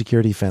off the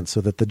security fence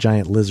so that the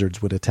giant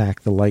lizards would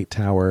attack the light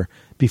tower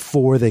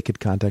before they could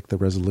contact the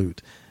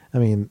Resolute. I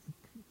mean,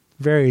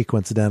 very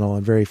coincidental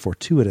and very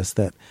fortuitous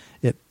that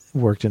it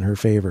worked in her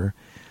favor.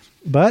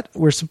 But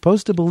we're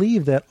supposed to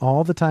believe that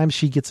all the time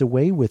she gets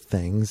away with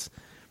things,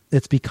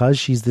 it's because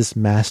she's this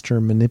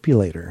master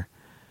manipulator.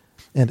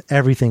 And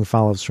everything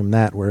follows from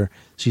that, where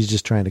she's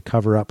just trying to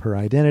cover up her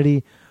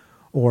identity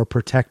or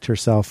protect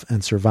herself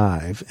and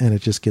survive. And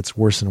it just gets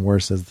worse and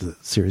worse as the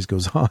series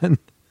goes on.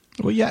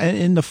 Well, yeah, and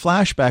in the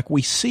flashback,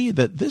 we see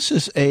that this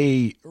is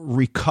a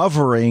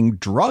recovering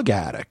drug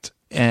addict.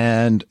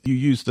 And you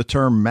use the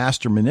term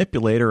master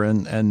manipulator,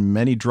 and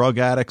many drug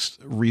addicts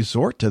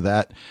resort to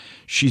that.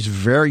 She's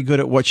very good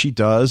at what she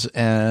does.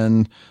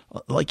 And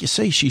like you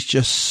say, she's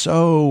just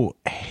so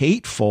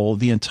hateful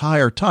the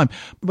entire time.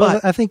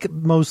 But I think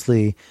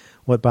mostly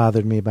what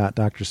bothered me about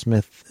Dr.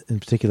 Smith in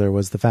particular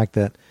was the fact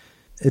that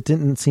it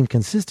didn't seem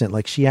consistent.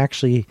 Like, she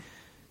actually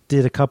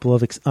did a couple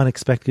of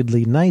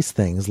unexpectedly nice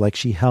things. Like,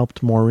 she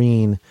helped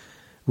Maureen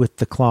with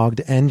the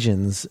clogged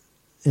engines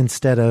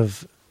instead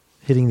of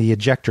hitting the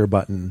ejector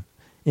button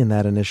in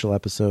that initial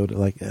episode,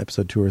 like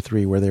episode 2 or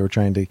 3, where they were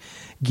trying to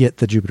get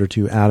the Jupiter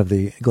 2 out of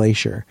the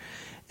glacier.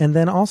 And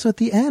then also at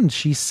the end,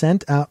 she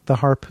sent out the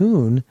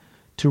harpoon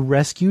to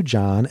rescue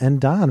John and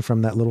Don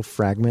from that little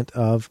fragment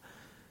of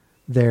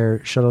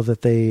their shuttle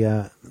that they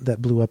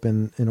that blew up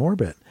in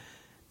orbit.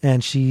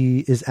 And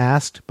she is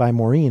asked by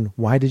Maureen,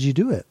 "Why did you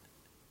do it?"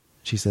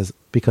 She says,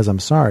 "Because I'm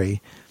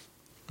sorry."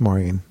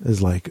 Maureen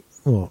is like,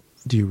 "Well,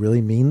 do you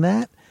really mean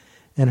that?"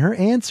 And her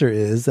answer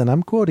is, and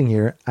I'm quoting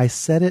here, "I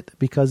said it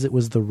because it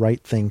was the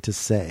right thing to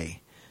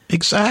say."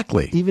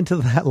 Exactly. Even to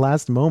that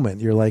last moment,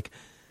 you're like,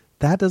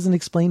 that doesn't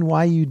explain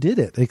why you did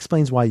it. It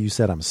explains why you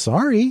said, "I'm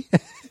sorry."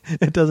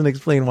 It doesn't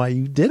explain why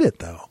you did it,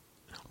 though.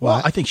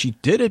 Well, I think she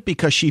did it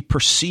because she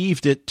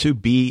perceived it to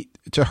be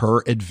to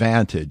her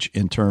advantage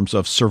in terms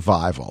of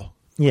survival.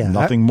 Yeah.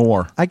 Nothing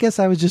more. I guess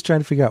I was just trying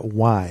to figure out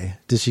why.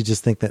 Does she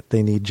just think that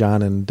they need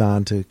John and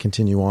Don to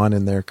continue on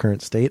in their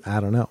current state? I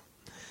don't know.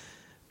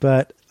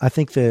 But I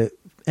think the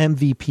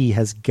MVP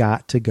has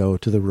got to go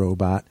to the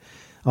robot.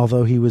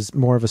 Although he was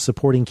more of a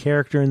supporting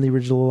character in the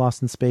original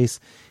Lost in Space,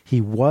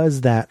 he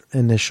was that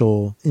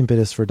initial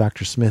impetus for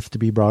Dr. Smith to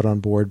be brought on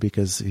board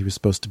because he was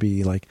supposed to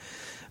be like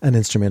an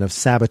instrument of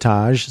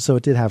sabotage. So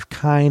it did have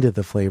kind of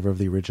the flavor of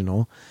the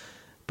original.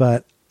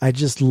 But I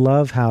just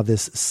love how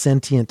this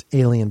sentient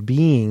alien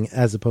being,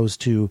 as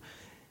opposed to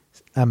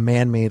a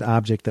man-made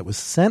object that was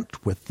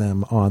sent with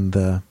them on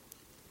the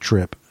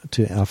trip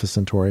to Alpha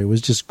Centauri,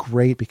 was just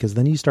great, because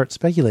then you start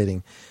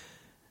speculating.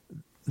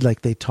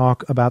 Like, they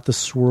talk about the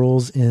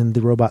swirls in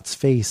the robot's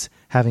face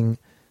having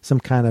some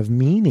kind of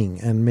meaning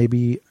and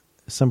maybe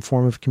some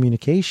form of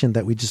communication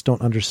that we just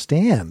don't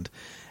understand.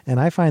 And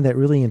I find that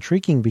really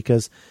intriguing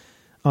because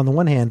on the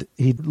one hand,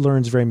 he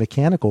learns very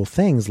mechanical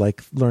things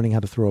like learning how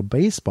to throw a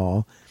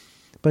baseball,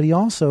 but he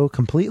also,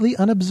 completely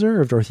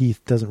unobserved, or he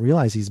doesn't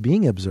realize he's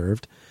being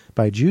observed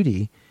by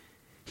Judy,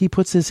 he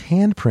puts his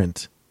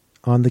handprint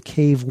on the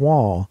cave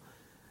wall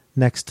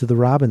next to the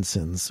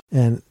Robinsons.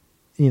 And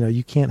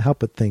you can't help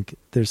but think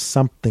there's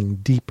something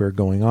deeper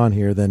going on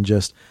here than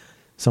just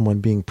someone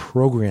being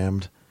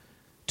programmed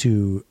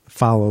to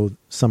follow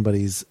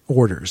somebody's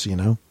orders,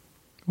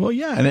 Well,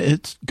 yeah, and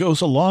it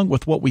goes along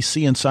with what we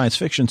see in science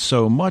fiction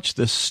so much,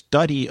 this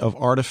study of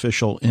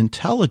artificial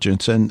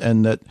intelligence, and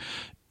that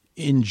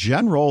in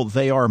general,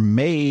 they are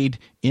made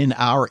in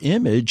our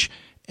image.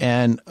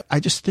 And I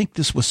just think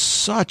this was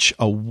such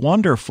a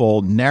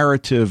wonderful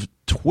narrative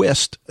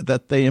twist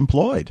that they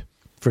employed.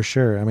 For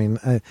sure. I mean,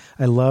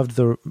 I loved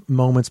the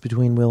moments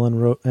between Will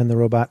and the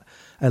robot.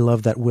 I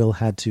love that Will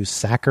had to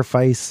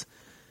sacrifice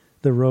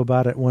the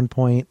robot at one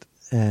point,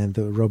 and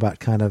the robot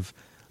kind of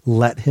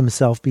let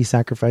himself be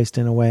sacrificed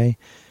in a way.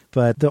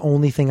 But the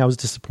only thing I was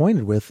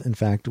disappointed with, in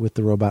fact, with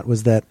the robot,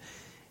 was that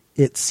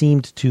it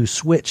seemed to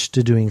switch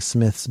to doing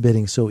Smith's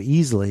bidding so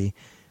easily,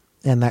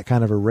 and that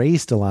kind of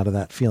erased a lot of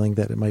that feeling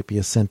that it might be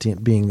a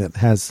sentient being that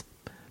has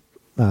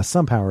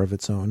some power of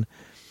its own.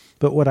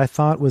 But what I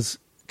thought was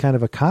kind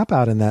of a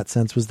cop-out in that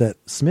sense was that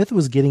Smith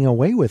was getting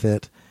away with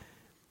it,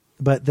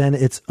 but then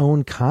its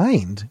own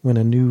kind, when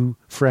a new,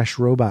 fresh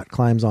robot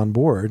climbs on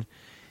board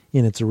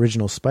in its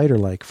original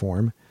spider-like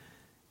form,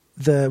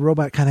 the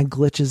robot kind of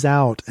glitches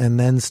out and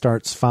then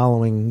starts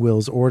following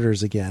Will's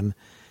orders again.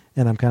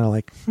 And I'm kind of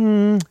like,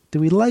 do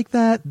we like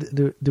that?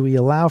 Do we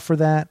allow for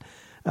that?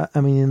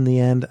 I mean, in the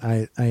end,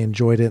 I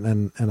enjoyed it,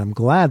 and I'm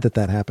glad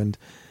that happened,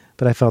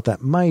 but I felt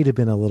that might have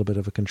been a little bit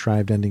of a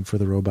contrived ending for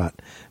the robot.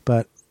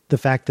 But the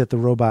fact that the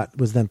robot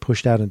was then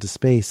pushed out into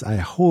space, I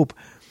hope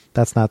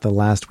that's not the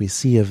last we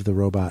see of the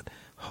robot.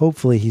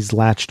 Hopefully he's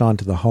latched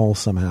onto the hull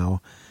somehow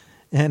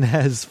and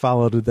has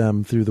followed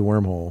them through the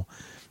wormhole.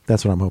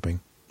 That's what I'm hoping.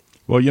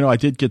 Well, I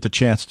did get the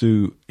chance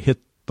to hit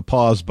the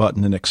pause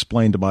button and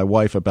explain to my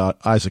wife about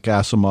Isaac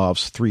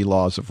Asimov's 3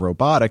 laws of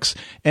robotics.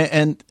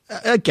 And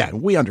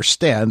again, we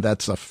understand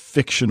that's a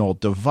fictional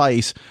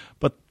device,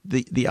 but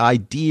the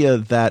idea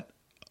that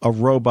a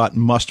robot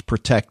must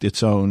protect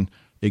its own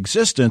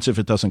existence if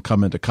it doesn't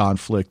come into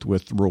conflict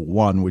with Rule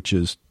 1, which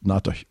is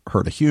not to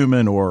hurt a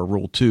human, or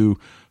Rule 2,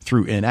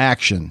 through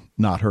inaction,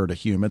 not hurt a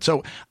human.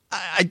 So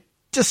I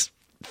just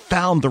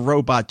found the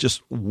robot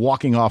just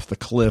walking off the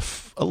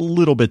cliff a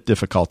little bit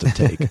difficult to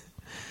take.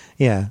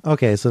 Yeah.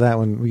 Okay. So that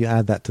one, we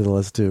add that to the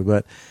list too.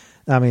 But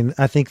I mean,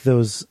 I think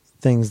those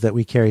things that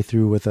we carry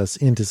through with us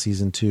into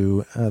season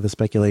 2, the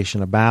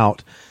speculation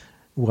about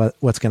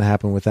what's going to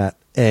happen with that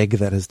egg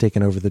that has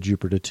taken over the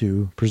Jupiter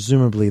 2.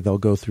 Presumably they'll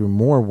go through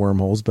more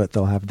wormholes, but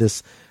they'll have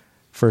this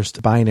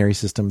first binary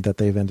system that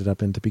they've ended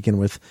up in to begin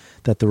with,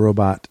 that the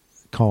robot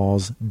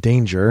calls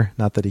danger.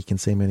 Not that he can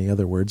say many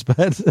other words,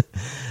 but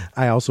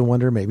I also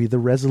wonder, maybe the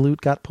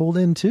Resolute got pulled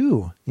in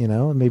too. You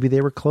know, maybe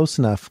they were close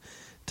enough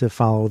to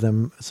follow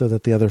them so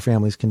that the other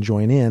families can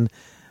join in,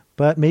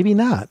 but maybe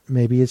not.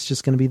 Maybe it's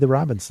just going to be the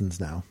Robinsons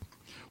now.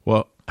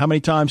 Well, how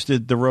many times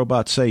did the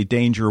robot say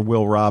danger,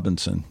 Will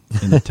Robinson,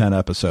 in the 10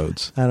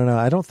 episodes? I don't know.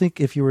 I don't think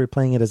if you were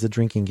playing it as a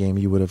drinking game,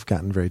 you would have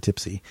gotten very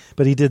tipsy,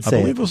 but he did say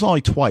I believe it was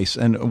only twice.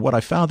 And what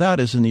I found out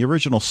is in the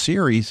original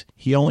series,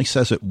 he only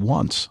says it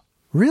once.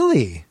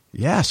 Really?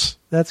 Yes.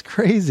 That's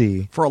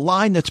crazy. For a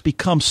line that's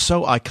become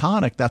so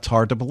iconic, that's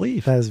hard to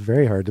believe. That is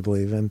very hard to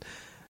believe. And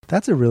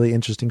that's a really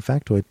interesting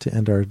factoid to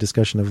end our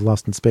discussion of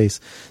Lost in Space.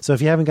 So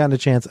if you haven't gotten a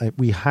chance,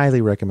 we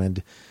highly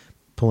recommend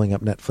pulling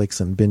up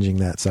Netflix and binging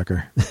that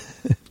sucker.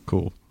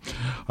 Cool.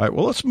 All right,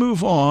 well, let's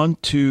move on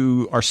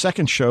to our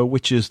second show,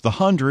 which is The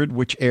 100,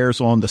 which airs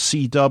on the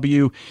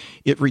CW.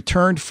 It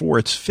returned for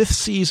its 5th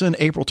season,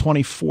 April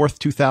 24th,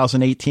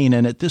 2018,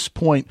 and at this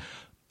point,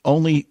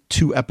 only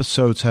 2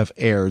 episodes have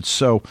aired.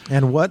 So,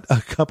 and what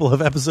a couple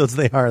of episodes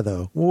they are,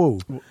 though. Whoa.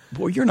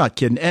 Well, you're not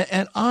kidding.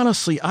 And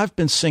honestly, I've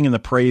been singing the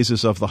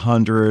praises of The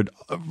 100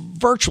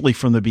 virtually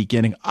from the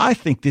beginning. I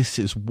think this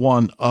is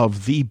one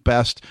of the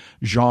best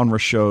genre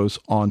shows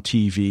on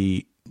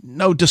TV.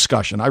 No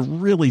discussion. I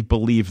really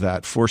believe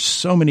that for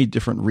so many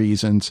different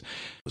reasons.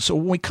 So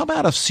when we come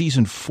out of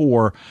season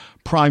 4,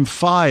 Prime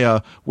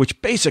Fire, which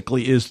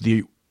basically is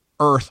the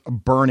Earth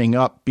burning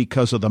up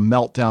because of the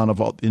meltdown of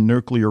all the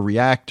nuclear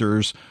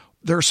reactors,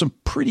 there are some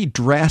pretty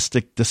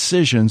drastic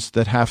decisions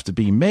that have to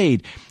be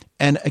made.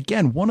 And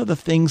again, one of the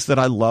things that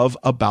I love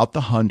about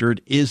The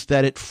 100 is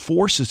that it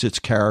forces its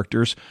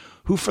characters,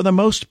 who for the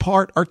most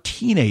part are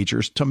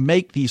teenagers, to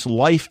make these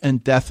life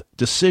and death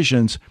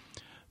decisions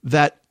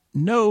that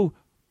no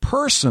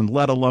person,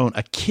 let alone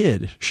a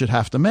kid, should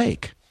have to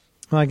make.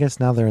 Well, I guess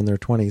now they're in their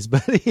 20s,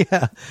 but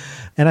yeah.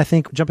 And I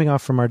think, jumping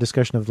off from our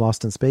discussion of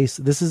Lost in Space,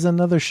 this is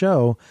another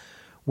show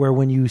where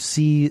when you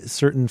see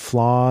certain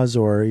flaws,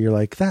 or you're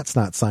like, that's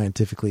not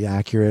scientifically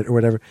accurate or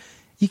whatever,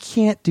 you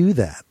can't do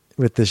that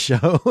with this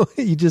show.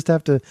 You just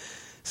have to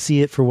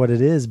see it for what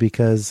it is,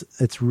 because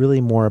it's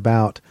really more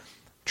about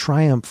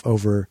triumph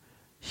over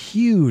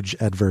huge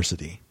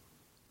adversity.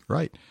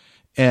 Right.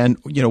 And,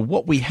 you know,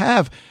 what we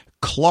have,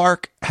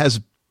 Clark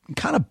has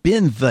kind of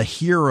been the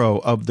hero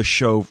of the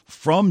show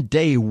from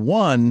day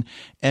one.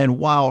 And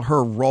while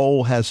her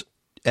role has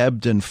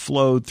ebbed and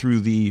flowed through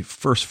the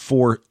first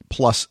 4+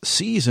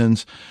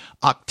 seasons,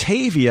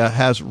 Octavia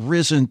has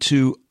risen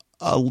to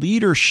a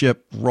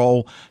leadership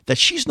role that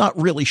she's not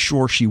really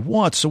sure she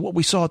wants. So what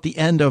we saw at the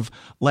end of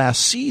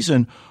last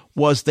season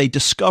was they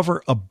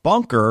discover a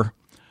bunker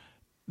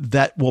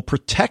that will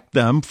protect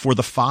them for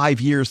the 5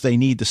 years they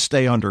need to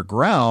stay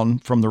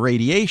underground from the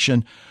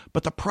radiation.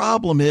 But the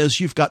problem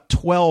is you've got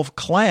 12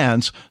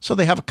 clans, so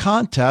they have a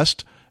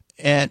contest,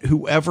 and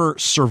whoever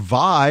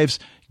survives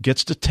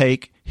gets to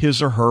take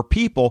his or her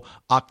people.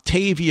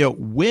 Octavia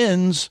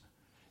wins,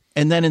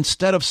 and then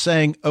instead of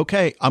saying,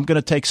 okay, I'm going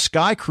to take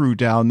Sky Crew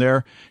down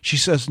there, she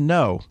says,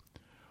 no,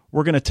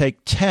 we're going to take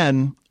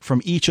 10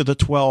 from each of the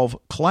 12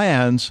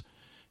 clans,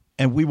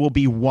 and we will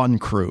be one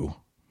crew.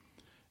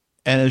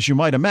 And as you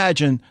might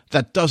imagine,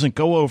 that doesn't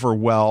go over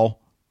well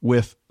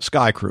with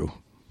Sky Crew.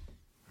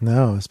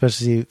 No,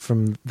 especially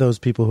from those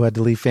people who had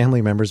to leave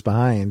family members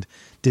behind,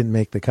 didn't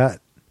make the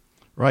cut.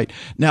 Right.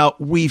 Now,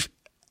 we've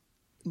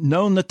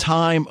known the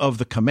time of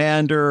the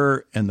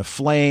commander and the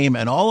flame,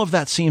 and all of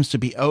that seems to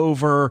be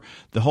over.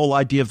 The whole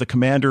idea of the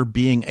commander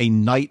being a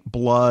night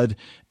blood,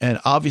 and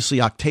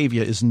obviously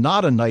Octavia is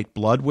not a night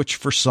blood, which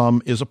for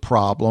some is a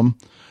problem.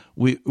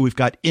 We've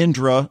got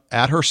Indra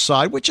at her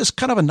side, which is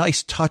kind of a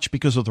nice touch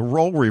because of the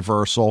role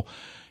reversal.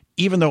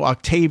 Even though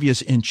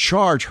Octavia's in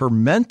charge, her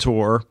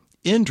mentor,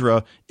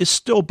 Indra, is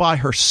still by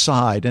her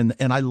side. And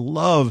I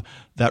love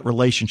that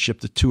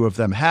relationship the two of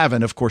them have.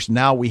 And of course,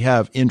 now we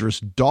have Indra's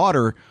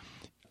daughter,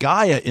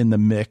 Gaia, in the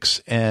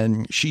mix,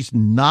 and she's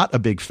not a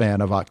big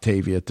fan of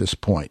Octavia at this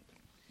point.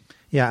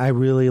 Yeah, I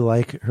really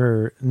like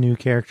her new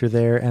character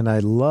there, and I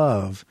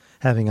love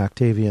having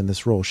Octavia in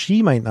this role.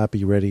 She might not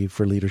be ready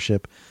for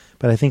leadership,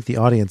 but I think the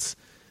audience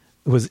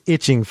was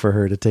itching for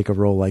her to take a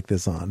role like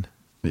this on.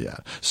 Yeah.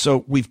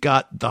 So we've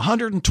got the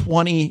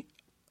 120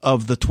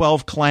 of the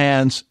 12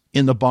 clans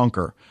in the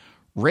bunker.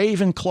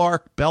 Raven,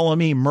 Clark,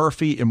 Bellamy,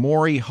 Murphy,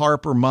 Emori,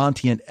 Harper,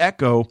 Monty, and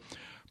Echo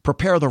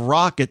prepare the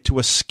rocket to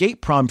escape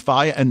Prime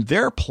Fire, and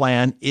their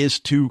plan is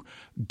to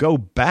go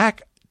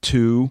back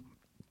to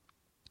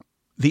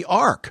the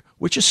Ark,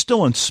 which is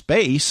still in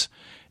space,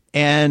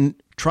 and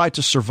try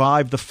to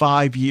survive the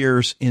 5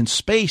 years in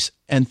space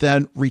and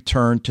then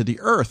return to the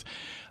Earth.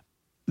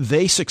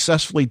 They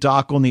successfully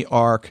dock on the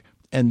Ark,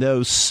 and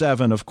those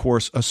 7, of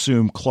course,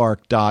 assume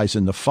Clark dies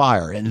in the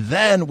fire. And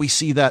then we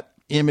see that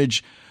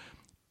image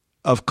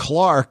of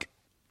Clark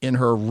in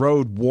her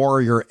road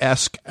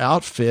warrior-esque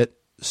outfit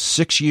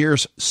 6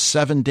 years,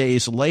 7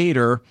 days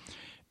later,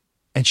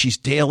 and she's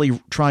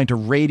daily trying to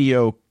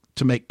radio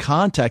to make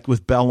contact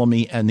with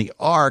Bellamy and the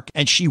Ark,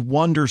 and she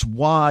wonders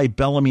why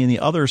Bellamy and the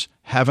others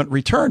haven't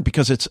returned,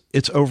 because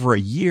it's over a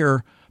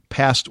year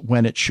past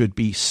when it should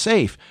be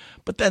safe.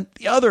 But then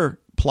the other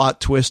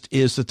plot twist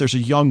is that there's a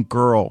young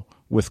girl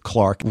with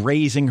Clark,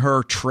 raising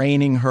her,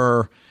 training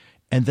her,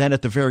 and then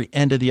at the very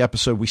end of the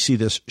episode, we see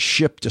this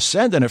ship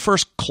descend, and at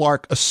first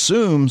Clark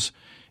assumes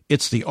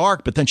it's the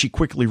Ark, but then she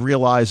quickly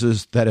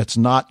realizes that it's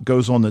not,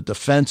 goes on the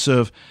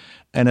defensive,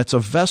 and it's a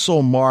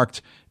vessel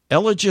marked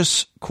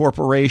Elegis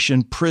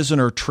Corporation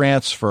Prisoner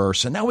Transfer.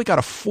 So now we got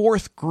a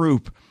 4th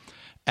group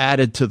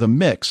added to the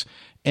mix.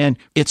 And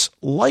it's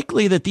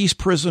likely that these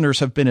prisoners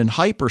have been in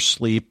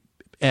hypersleep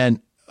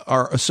and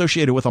are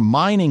associated with a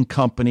mining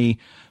company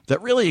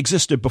that really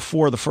existed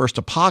before the first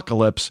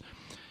apocalypse.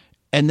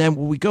 And then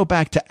when we go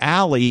back to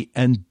Allie,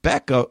 and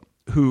Becca,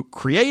 who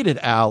created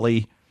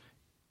Allie,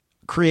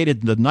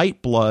 created the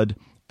Nightblood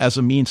as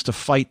a means to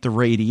fight the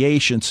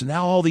radiation. So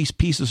now all these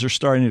pieces are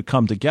starting to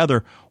come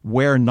together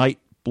where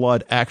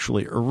Nightblood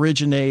actually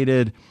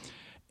originated.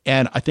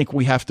 And I think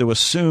we have to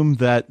assume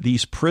that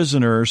these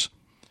prisoners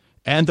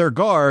and their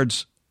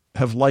guards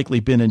have likely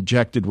been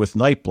injected with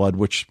Nightblood,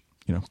 which,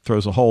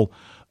 throws a whole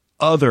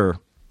other.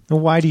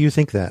 Why do you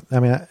think that? I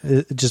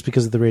mean, just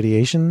because of the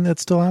radiation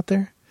that's still out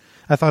there?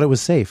 I thought it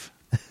was safe.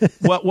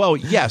 well,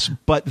 yes,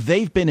 but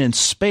they've been in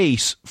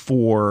space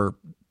for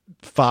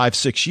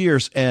 5-6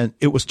 years, and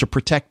it was to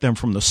protect them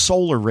from the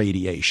solar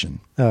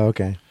radiation. Oh,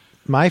 okay.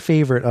 My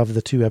favorite of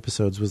the 2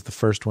 episodes was the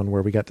first one,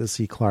 where we got to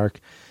see Clark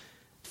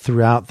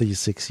throughout these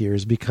 6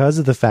 years, because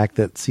of the fact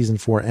that season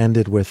 4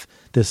 ended with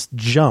this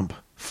jump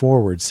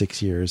forward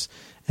 6 years.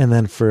 And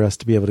then for us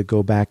to be able to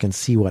go back and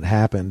see what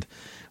happened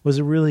was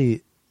a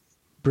really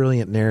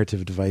brilliant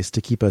narrative device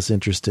to keep us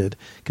interested,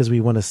 because we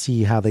want to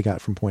see how they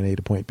got from point A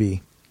to point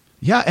B.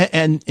 Yeah,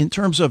 and in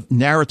terms of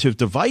narrative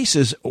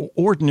devices,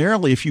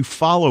 ordinarily, if you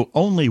follow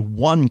only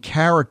one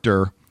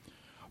character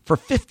for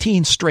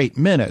 15 straight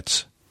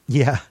minutes,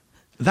 yeah,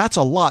 that's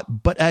a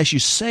lot. But as you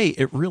say,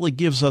 it really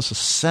gives us a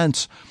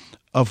sense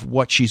of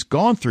what she's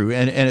gone through.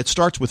 And it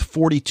starts with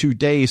 42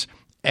 days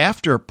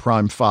after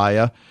Prime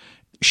Fire.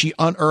 She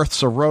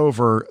unearths a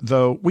rover,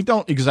 though we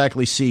don't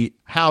exactly see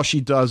how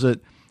she does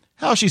it,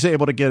 how she's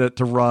able to get it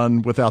to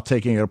run without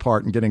taking it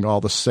apart and getting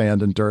all the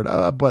sand and dirt.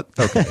 But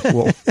okay,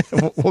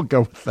 we'll go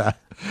with that.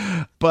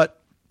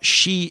 But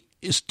she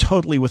is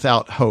totally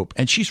without hope,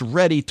 and she's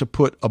ready to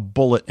put a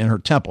bullet in her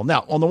temple.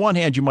 Now, on the one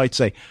hand, you might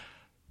say,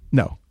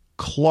 no,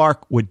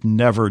 Clark would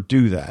never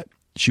do that.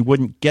 She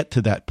wouldn't get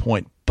to that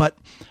point. But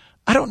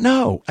I don't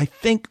know. I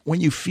think when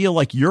you feel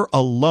like you're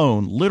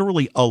alone,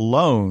 literally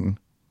alone,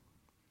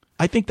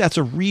 I think that's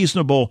a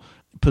reasonable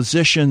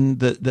position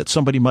that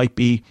somebody might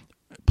be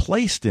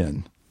placed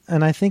in.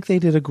 And I think they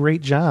did a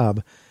great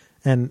job,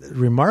 and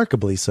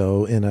remarkably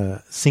so, in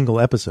a single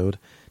episode,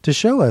 to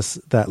show us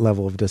that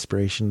level of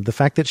desperation. The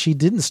fact that she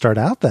didn't start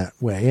out that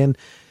way and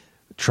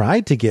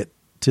tried to get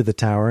to the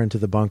tower and to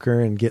the bunker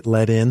and get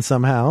let in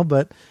somehow,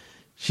 but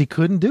she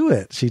couldn't do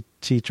it.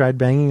 She tried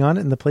banging on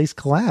it and the place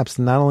collapsed.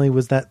 And not only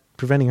was that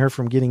preventing her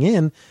from getting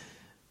in,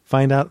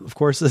 find out, of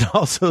course, it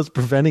also is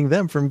preventing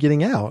them from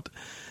getting out.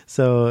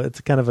 So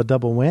it's kind of a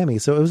double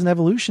whammy. So it was an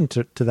evolution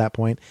to that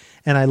point.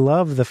 And I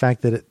love the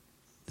fact that it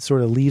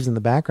sort of leaves in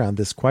the background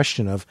this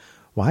question of,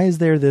 why is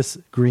there this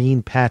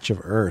green patch of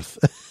earth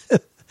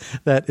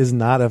that is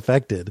not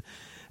affected?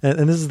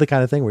 And this is the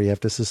kind of thing where you have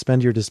to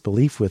suspend your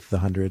disbelief with the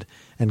 100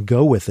 and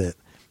go with it,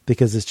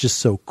 because it's just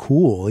so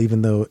cool,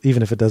 even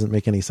if it doesn't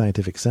make any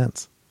scientific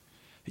sense.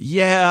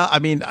 Yeah, I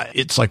mean,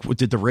 it's like,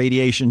 did the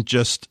radiation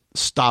just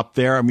stop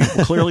there? I mean,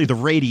 clearly the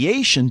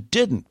radiation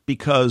didn't,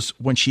 because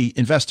when she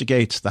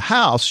investigates the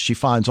house, she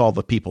finds all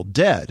the people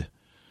dead.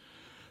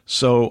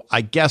 So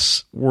I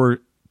guess we're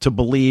to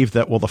believe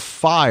that, well, the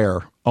fire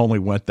only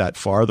went that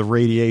far. The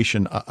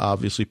radiation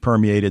obviously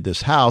permeated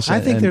this house. I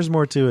think there's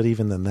more to it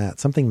even than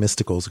that. Something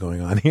mystical is going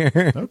on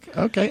here.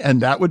 Okay,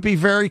 and that would be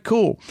very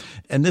cool.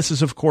 And this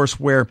is, of course,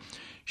 where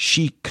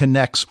she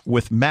connects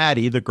with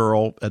Maddie, the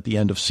girl at the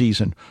end of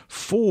season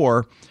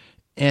 4.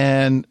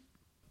 And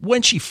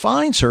when she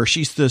finds her,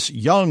 she's this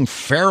young,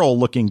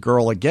 feral-looking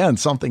girl again,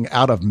 something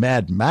out of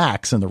Mad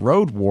Max and the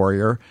Road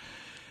Warrior.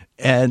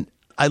 And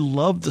I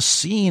love the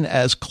scene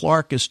as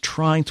Clark is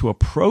trying to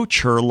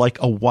approach her like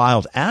a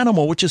wild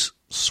animal, which is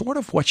sort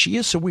of what she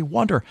is. So we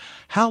wonder,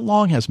 how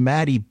long has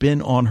Maddie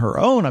been on her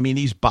own? I mean,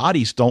 these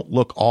bodies don't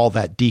look all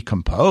that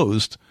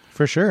decomposed.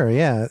 For sure,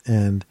 yeah.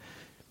 And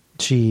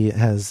she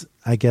has,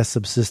 I guess,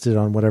 subsisted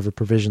on whatever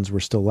provisions were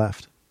still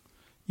left.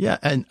 Yeah,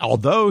 and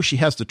although she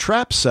has the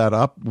trap set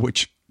up,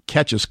 which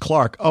catches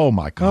Clark. Oh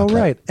my God. Oh,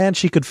 right. And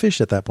she could fish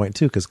at that point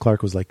too, because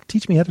Clark was like,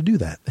 teach me how to do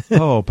that.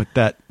 Oh, but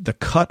the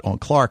cut on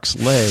Clark's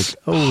leg.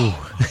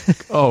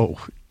 Oh,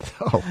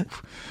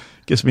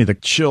 gives me the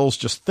chills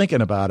just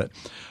thinking about it.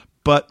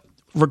 But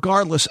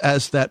regardless,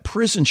 as that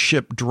prison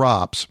ship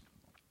drops,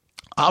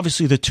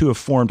 obviously the two have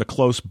formed a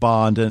close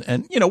bond.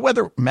 And you know,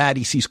 whether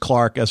Maddie sees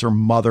Clark as her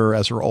mother,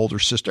 as her older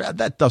sister,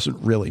 that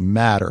doesn't really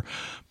matter.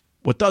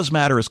 What does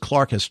matter is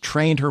Clark has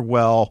trained her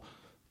well,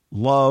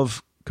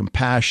 love,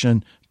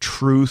 compassion,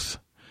 truth.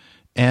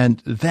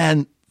 And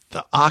then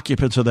the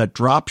occupants of that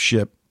drop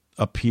ship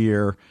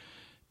appear,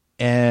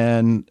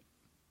 and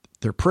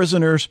they're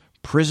prisoners,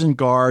 prison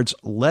guards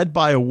led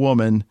by a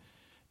woman.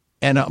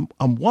 And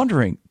I'm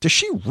wondering, does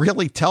she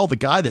really tell the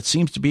guy that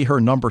seems to be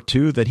her number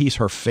two that he's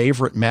her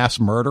favorite mass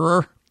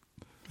murderer?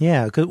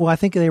 Yeah. Well, I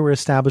think they were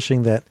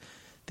establishing that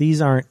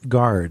these aren't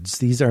guards.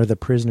 These are the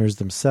prisoners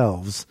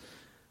themselves,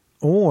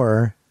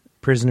 or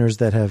prisoners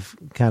that have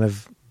kind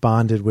of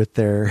bonded with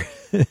their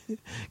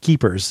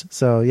keepers.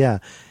 So, yeah,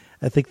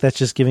 I think that's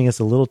just giving us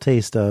a little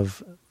taste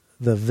of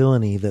the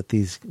villainy that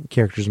these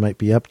characters might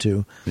be up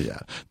to. Yeah.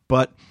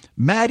 But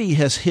Maddie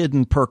has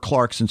hidden per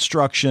Clark's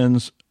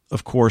instructions.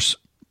 Of course,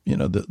 you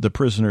know, the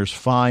prisoners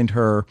find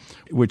her,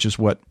 which is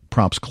what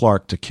prompts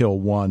Clark to kill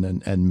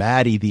one and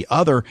Maddie the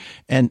other.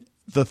 And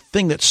the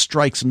thing that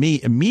strikes me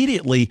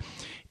immediately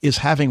is,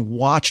 having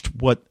watched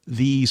what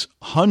these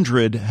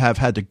 100 have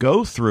had to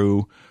go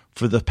through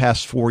for the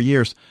past 4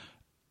 years,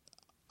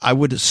 I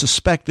would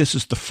suspect this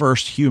is the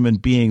first human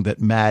being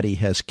that Maddie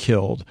has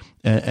killed.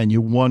 And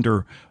you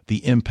wonder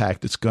the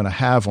impact it's going to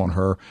have on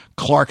her.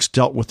 Clark's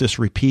dealt with this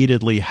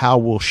repeatedly. How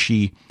will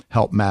she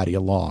help Maddie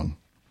along?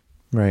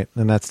 Right.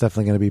 And that's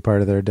definitely going to be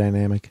part of their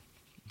dynamic.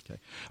 Okay.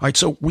 All right.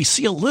 So we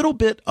see a little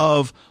bit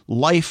of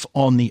life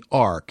on the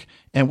Ark,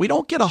 and we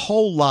don't get a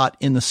whole lot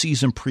in the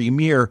season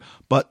premiere,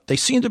 but they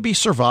seem to be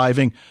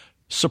surviving.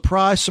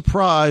 Surprise,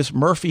 surprise,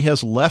 Murphy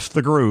has left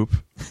the group.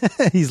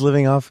 He's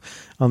living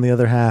off on the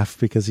other half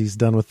because he's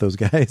done with those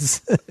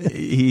guys.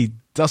 He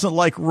doesn't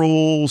like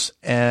rules.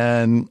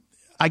 And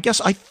I guess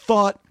I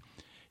thought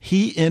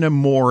he and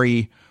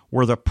Amori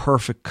were the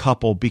perfect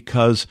couple,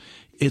 because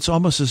it's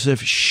almost as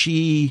if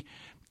she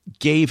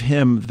gave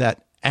him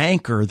that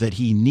anchor that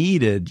he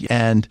needed.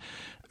 And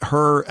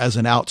her as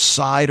an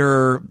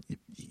outsider,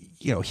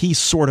 you know, he's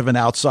sort of an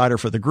outsider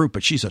for the group,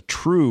 but she's a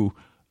true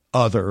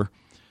other.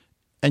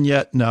 And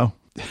yet, no,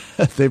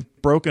 they've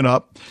broken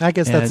up. I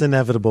guess that's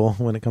inevitable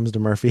when it comes to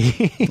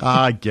Murphy.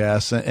 I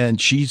guess. And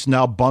she's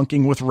now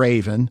bunking with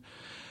Raven.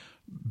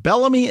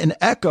 Bellamy and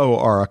Echo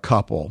are a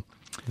couple.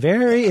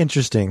 Very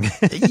interesting.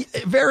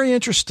 Very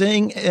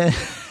interesting.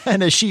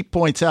 And as she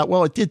points out,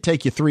 well, it did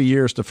take you 3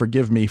 years to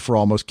forgive me for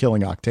almost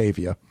killing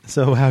Octavia.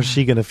 So how's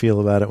she going to feel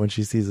about it when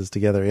she sees us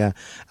together? Yeah.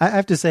 I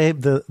have to say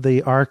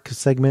the Ark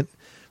segment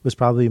was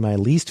probably my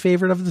least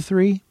favorite of the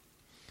three.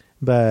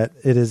 But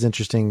it is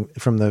interesting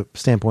from the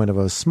standpoint of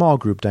a small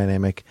group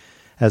dynamic,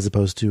 as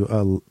opposed to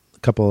a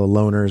couple of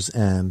loners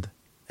and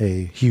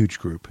a huge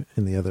group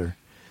in the other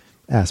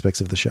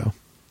aspects of the show.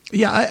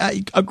 Yeah,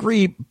 I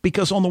agree,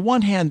 because on the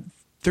one hand,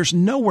 there's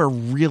nowhere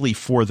really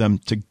for them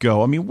to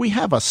go. I mean, we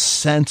have a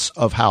sense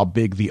of how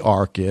big the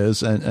Ark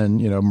is,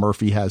 and you know,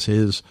 Murphy has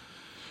his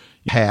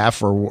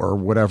half or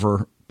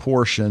whatever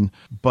portion,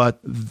 but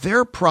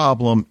their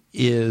problem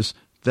is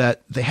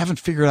that they haven't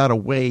figured out a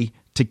way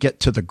to get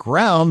to the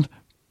ground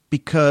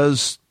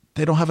because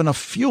they don't have enough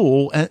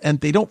fuel, and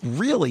they don't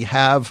really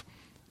have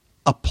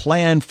a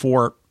plan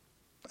for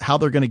how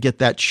they're going to get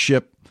that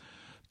ship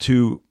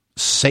to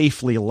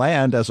safely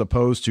land as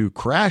opposed to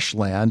crash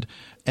land.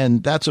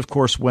 And that's, of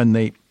course, when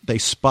they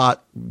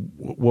spot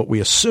what we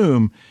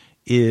assume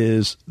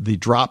is the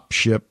drop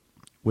ship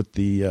with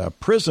the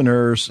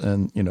prisoners,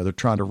 and, you know, they're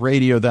trying to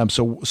radio them.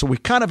 So we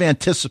kind of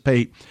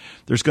anticipate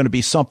there's going to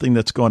be something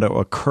that's going to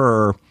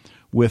occur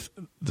with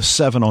the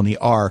 7 on the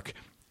Ark,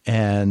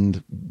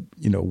 and,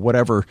 you know,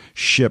 whatever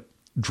ship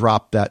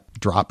dropped that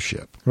drop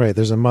ship. Right.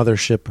 There's a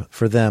mothership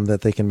for them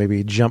that they can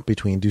maybe jump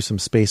between, do some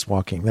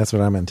spacewalking. That's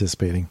what I'm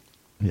anticipating.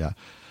 Yeah.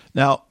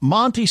 Now,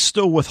 Monty's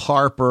still with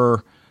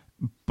Harper,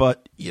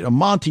 but, you know,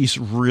 Monty's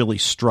really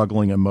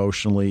struggling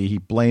emotionally. He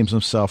blames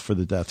himself for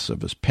the deaths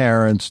of his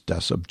parents,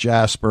 deaths of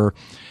Jasper.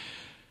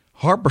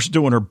 Harper's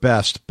doing her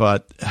best,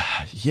 but,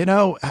 you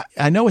know,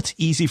 I know it's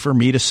easy for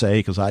me to say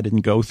because I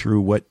didn't go through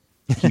what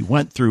he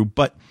went through,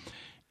 but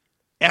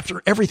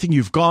after everything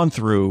you've gone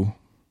through,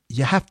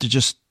 you have to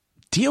just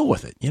deal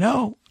with it, you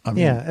know? I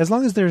mean, yeah, as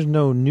long as there's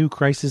no new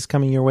crisis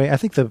coming your way. I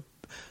think the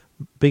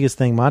biggest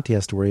thing Monty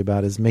has to worry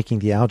about is making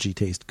the algae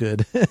taste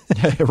good.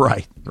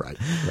 Right.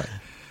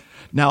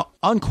 Now,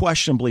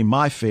 unquestionably,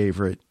 my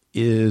favorite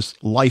is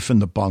life in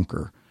the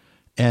bunker,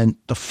 and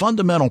the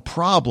fundamental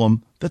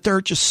problem that there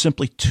are just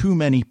simply too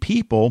many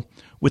people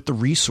with the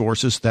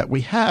resources that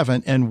we have.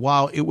 And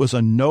while it was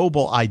a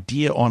noble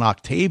idea on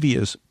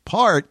Octavia's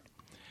part,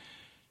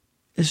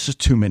 it's just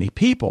too many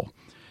people.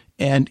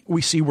 And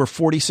we see we're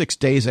 46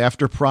 days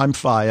after Prime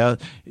Fire,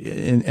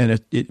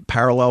 and it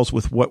parallels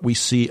with what we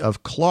see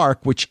of Clark,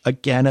 which,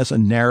 again, as a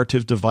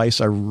narrative device,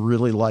 I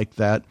really like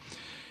that.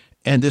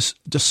 And this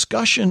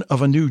discussion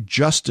of a new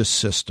justice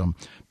system,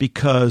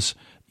 because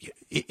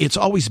it's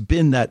always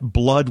been that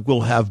blood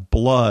will have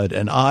blood,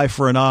 an eye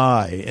for an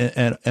eye,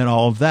 and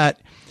all of that.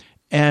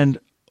 And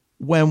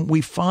when we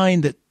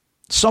find that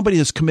somebody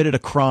has committed a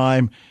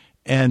crime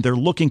and they're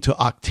looking to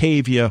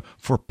Octavia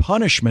for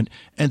punishment,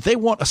 and they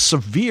want a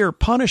severe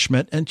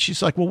punishment. And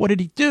she's like, well, what did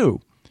he do?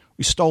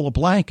 We stole a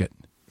blanket.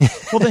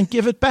 Well, then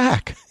give it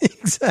back.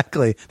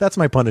 Exactly. That's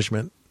my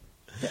punishment.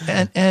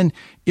 And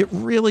it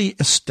really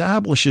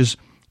establishes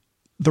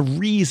the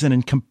reason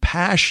and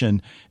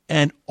compassion.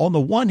 And on the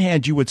one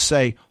hand, you would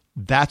say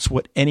that's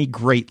what any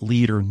great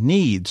leader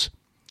needs.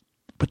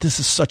 But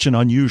this is such an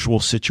unusual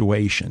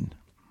situation.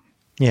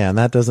 Yeah, and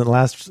that doesn't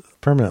last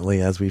permanently,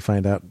 as we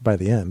find out by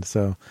the end.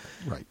 So,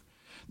 right.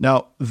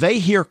 Now, they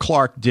hear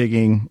Clark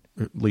digging,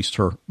 at least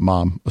her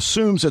mom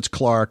assumes it's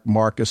Clark.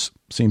 Marcus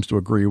seems to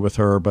agree with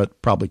her,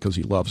 but probably because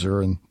he loves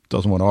her and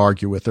doesn't want to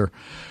argue with her.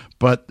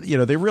 But,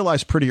 they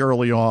realize pretty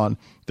early on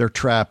they're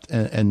trapped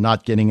and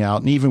not getting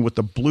out. And even with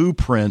the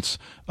blueprints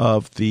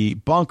of the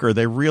bunker,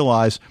 they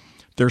realize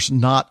there's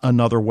not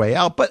another way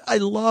out. But I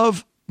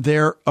love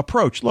their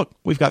approach. Look,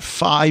 we've got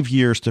 5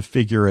 years to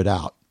figure it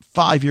out.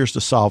 5 years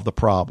to solve the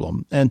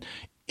problem. And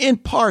in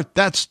part,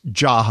 that's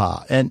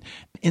Jaha. And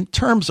in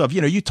terms of,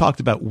 you talked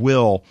about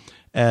Will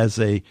as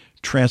a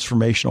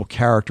transformational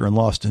character in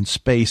Lost in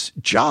Space.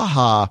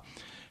 Jaha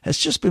has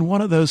just been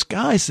one of those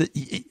guys that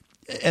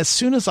as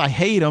soon as I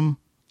hate him,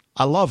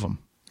 I love him.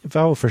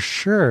 Oh, for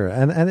sure.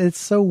 And it's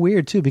so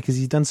weird, too, because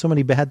he's done so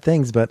many bad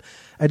things. But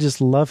I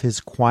just love his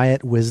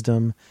quiet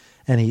wisdom.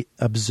 And he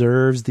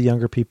observes the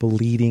younger people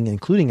leading,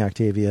 including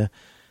Octavia,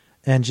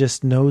 and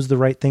just knows the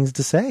right things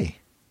to say.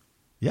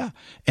 Yeah.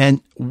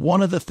 And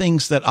one of the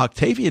things that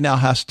Octavia now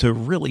has to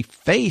really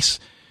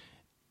face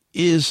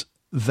is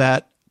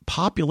that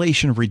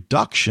population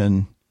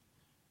reduction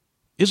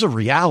is a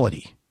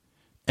reality.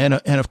 And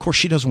of course,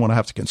 she doesn't want to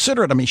have to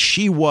consider it. I mean,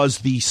 she was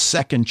the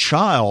second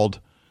child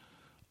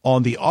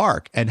on the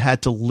Ark and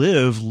had to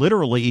live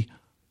literally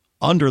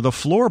under the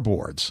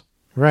floorboards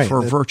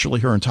for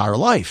virtually her entire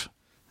life.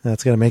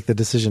 That's going to make the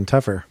decision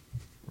tougher.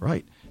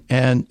 Right.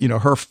 And,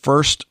 her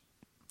first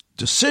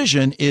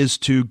decision is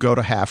to go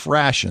to half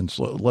rations.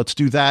 Let's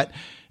do that.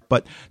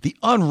 But the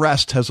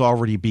unrest has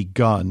already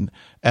begun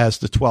as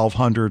the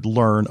 1200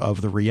 learn of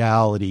the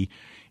reality.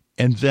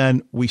 And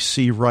then we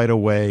see right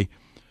away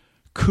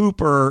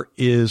Cooper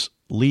is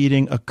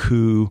leading a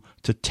coup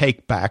to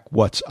take back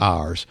what's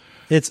ours.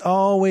 It's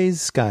always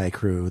Sky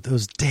Crew,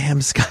 those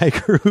damn Sky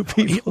Crew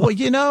people.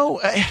 Well,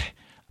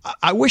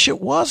 I wish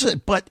it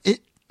wasn't, but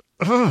it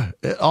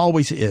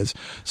always is.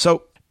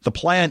 So the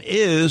plan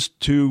is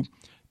to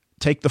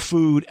take the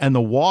food and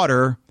the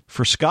water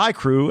for Sky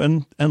Crew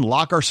and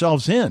lock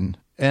ourselves in.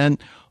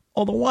 And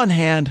on the one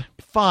hand,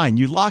 fine,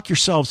 you lock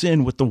yourselves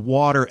in with the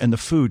water and the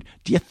food.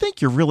 Do you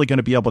think you're really going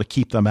to be able to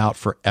keep them out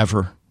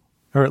forever?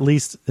 Or at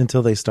least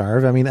until they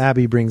starve. I mean,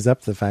 Abby brings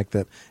up the fact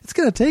that it's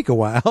going to take a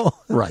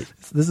while. Right.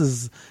 This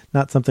is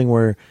not something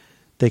where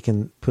they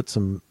can put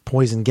some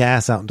poison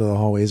gas out into the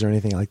hallways or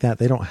anything like that.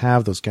 They don't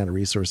have those kind of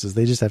resources.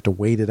 They just have to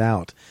wait it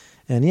out.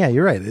 And yeah,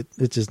 you're right.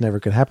 It just never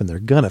could happen. They're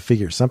going to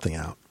figure something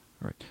out.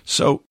 Right.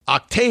 So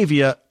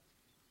Octavia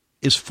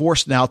is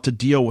forced now to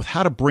deal with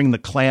how to bring the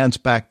clans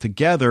back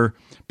together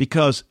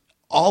because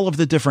all of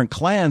the different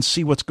clans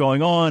see what's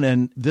going on,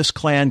 and this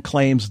clan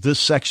claims this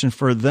section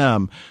for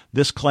them.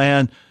 This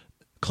clan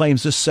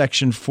claims this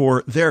section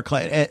for their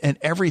clan, and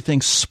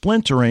everything's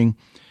splintering.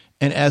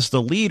 And as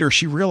the leader,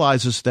 she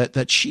realizes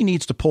that she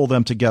needs to pull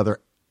them together.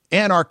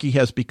 Anarchy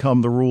has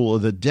become the rule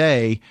of the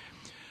day.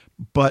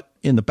 But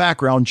in the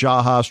background,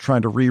 Jaha's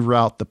trying to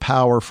reroute the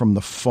power from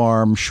the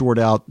farm, short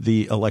out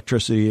the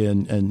electricity,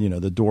 and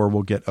the door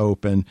will get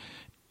open.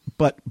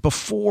 But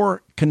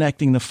before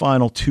connecting the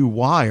final two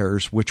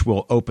wires, which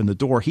will open the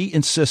door, he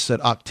insists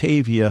that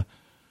Octavia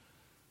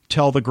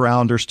tell the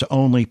grounders to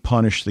only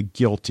punish the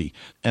guilty.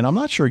 And I'm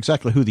not sure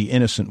exactly who the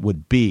innocent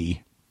would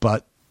be,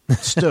 but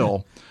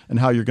still, and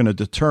how you're going to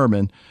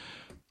determine.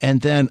 And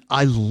then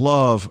I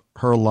love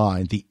her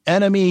line. The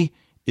enemy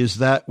is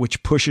that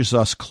which pushes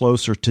us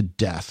closer to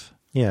death.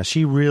 Yeah,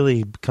 she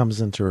really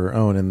comes into her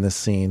own in this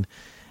scene,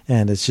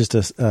 and it's just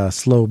a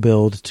slow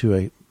build to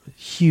a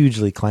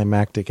hugely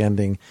climactic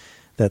ending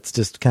that's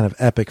just kind of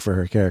epic for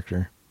her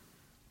character.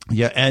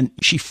 Yeah, and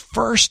she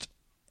first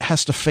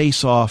has to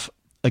face off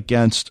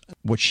against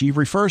what she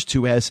refers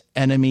to as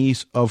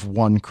enemies of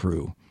one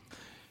crew.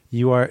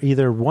 You are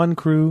either one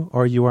crew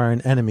or you are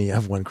an enemy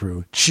of one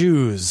crew.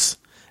 Choose.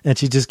 And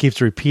she just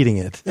keeps repeating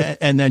it.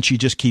 And then she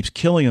just keeps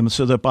killing them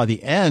so that by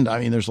the end, I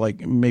mean, there's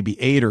like maybe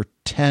 8 or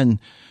 10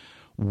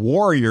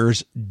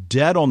 warriors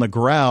dead on the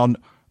ground,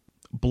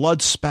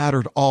 blood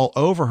spattered all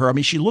over her. I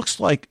mean, she looks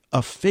like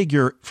a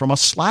figure from a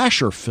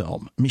slasher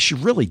film. I mean, she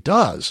really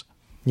does.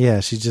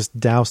 Yeah, she's just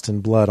doused in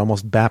blood,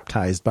 almost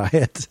baptized by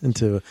it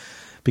into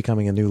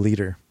becoming a new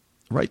leader.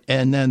 Right.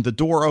 And then the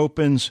door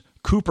opens.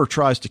 Cooper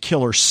tries to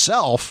kill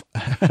herself,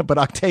 but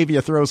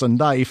Octavia throws a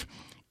knife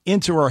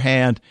into her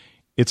hand.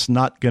 It's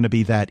not going to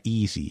be that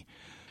easy.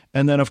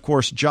 And then, of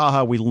course,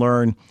 Jaha, we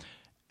learn,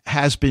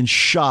 has been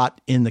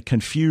shot in the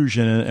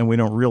confusion, and we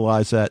don't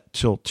realize that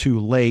till too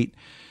late.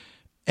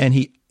 And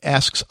he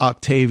asks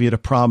Octavia to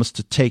promise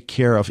to take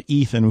care of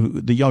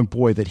Ethan, the young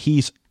boy that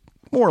he's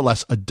more or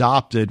less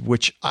adopted,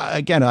 which,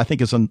 again, I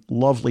think is a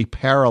lovely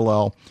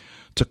parallel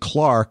to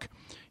Clark,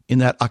 in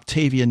that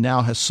Octavia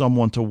now has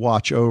someone to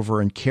watch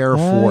over and care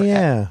for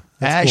as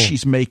cool.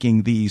 She's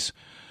making these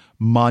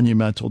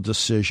monumental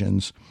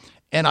decisions.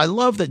 And I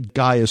love that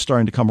Guy is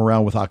starting to come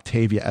around with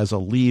Octavia as a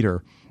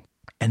leader.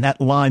 And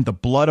that line, the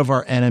blood of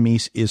our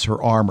enemies is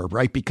her armor,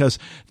 right? Because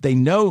they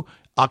know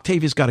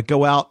Octavia's got to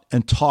go out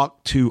and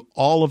talk to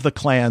all of the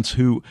clans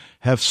who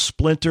have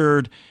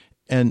splintered.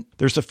 And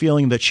there's a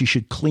feeling that she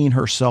should clean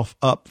herself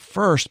up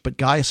first. But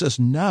Gaia says,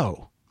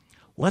 no,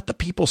 let the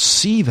people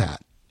see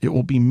that. It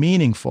will be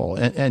meaningful.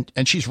 And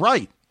she's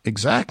right.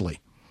 Exactly.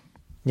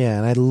 Yeah.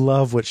 And I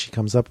love what she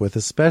comes up with,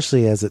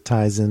 especially as it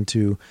ties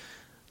into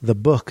the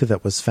book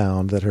that was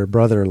found that her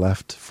brother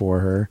left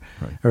for her,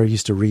 right, or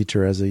used to read to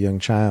her as a young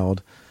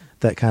child,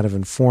 that kind of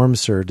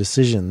informs her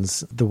decisions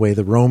the way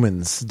the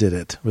Romans did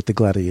it with the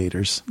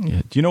gladiators.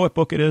 Yeah. Do you know what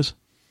book it is?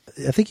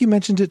 I think you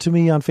mentioned it to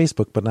me on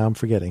Facebook, but now I'm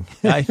forgetting.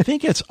 I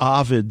think it's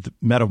Ovid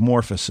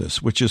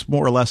Metamorphosis, which is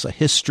more or less a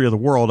history of the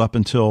world up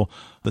until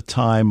the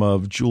time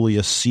of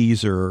Julius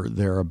Caesar,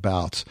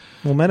 thereabouts.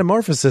 Well,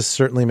 Metamorphosis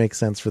certainly makes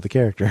sense for the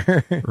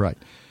character. Right.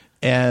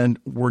 And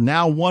we're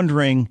now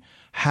wondering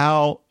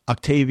how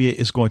Octavia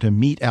is going to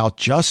mete out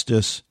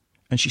justice.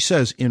 And she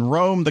says, in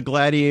Rome, the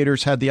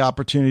gladiators had the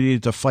opportunity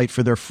to fight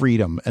for their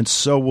freedom, and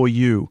so will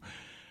you.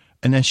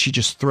 And then she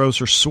just throws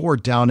her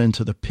sword down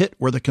into the pit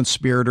where the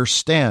conspirators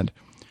stand.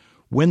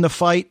 Win the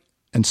fight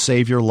and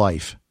save your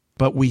life.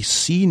 But we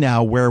see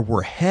now where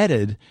we're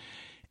headed,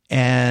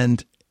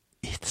 and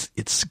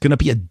it's going to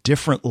be a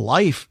different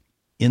life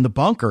in the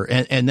bunker.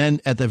 And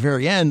then at the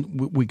very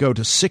end, we go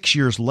to 6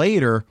 years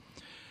later.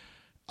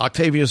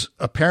 Octavia's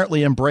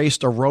apparently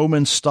embraced a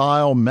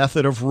Roman-style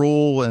method of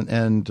rule,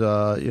 and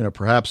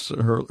perhaps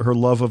her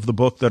love of the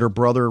book that her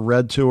brother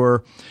read to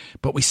her.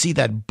 But we see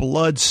that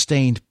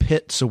blood-stained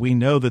pit, so we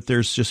know that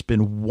there's just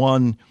been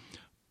one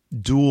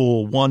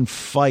duel, one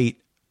fight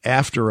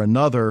after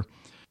another.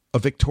 A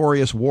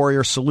victorious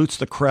warrior salutes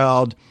the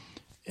crowd,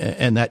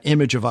 and that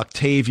image of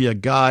Octavia,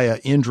 Gaia,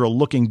 Indra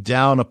looking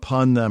down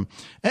upon them.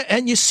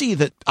 And you see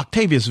that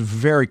Octavia's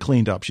very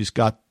cleaned up. She's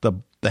got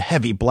the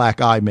heavy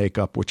black eye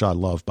makeup, which I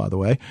love, by the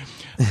way,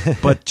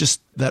 but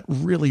just that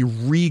really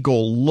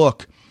regal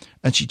look.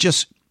 And she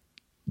just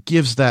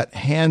gives that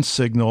hand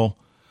signal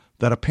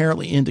that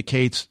apparently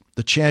indicates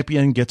the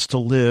champion gets to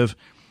live.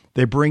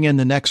 They bring in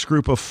the next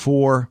group of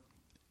 4,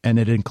 and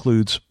it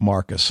includes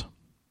Marcus.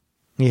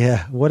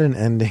 Yeah, what an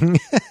ending.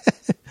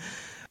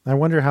 I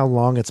wonder how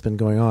long it's been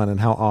going on and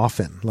how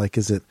often. Like,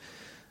 is it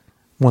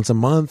once a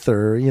month,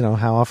 or,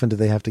 how often do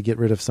they have to get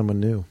rid of someone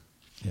new?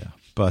 Yeah.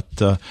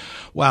 But,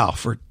 wow,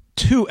 for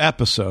 2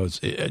 episodes,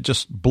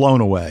 just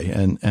blown away.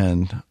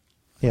 And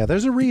yeah,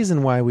 there's a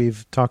reason why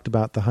we've talked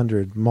about the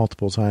 100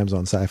 multiple times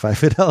on Sci-Fi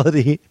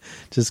Fidelity,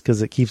 just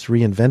because it keeps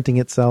reinventing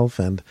itself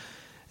and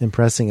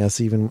impressing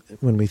us even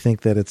when we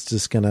think that it's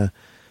just going to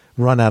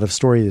run out of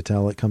story to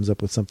tell. It comes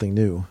up with something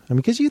new. I mean,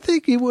 because you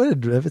think it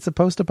would. If it's a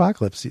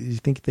post-apocalypse, you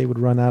think they would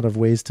run out of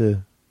ways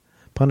to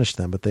punish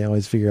them, but they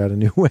always figure out a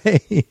new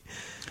way.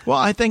 Well,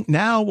 I think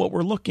now what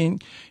we're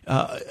looking,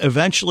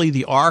 eventually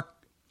the Ark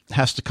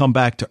has to come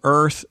back to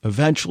Earth.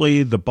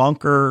 Eventually the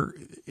bunker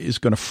is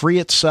going to free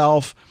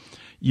itself.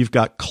 You've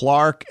got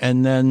Clark,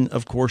 and then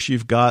of course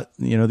you've got,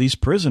 these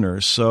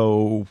prisoners.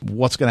 So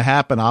what's going to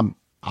happen? I'm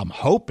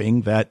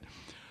hoping that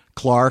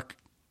Clark,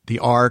 the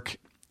Ark,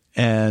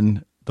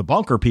 and the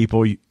bunker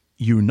people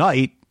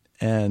unite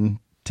and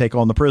take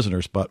on the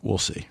prisoners, but we'll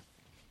see.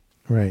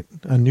 Right.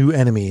 A new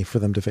enemy for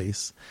them to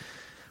face.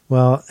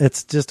 Well,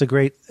 it's just a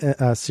great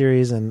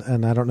series,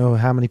 and I don't know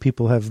how many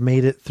people have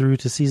made it through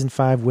to season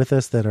 5 with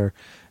us that are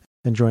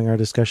enjoying our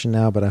discussion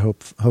now, but I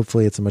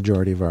hopefully it's a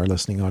majority of our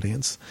listening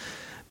audience.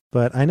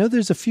 But I know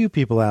there's a few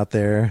people out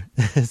there,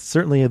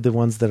 certainly the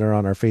ones that are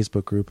on our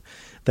Facebook group,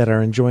 that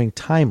are enjoying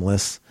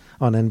Timeless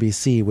on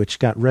NBC, which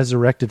got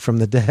resurrected from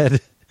the dead,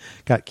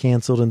 got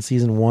canceled in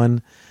season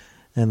 1,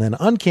 and then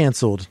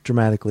uncanceled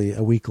dramatically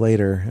a week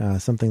later,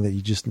 something that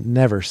you just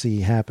never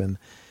see happen.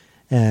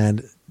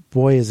 And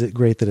boy, is it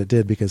great that it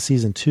did, because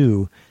season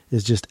 2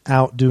 is just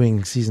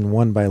outdoing season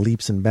 1 by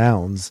leaps and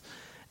bounds.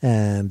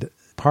 And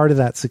part of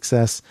that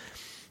success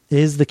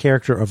is the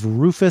character of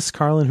Rufus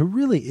Carlin, who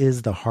really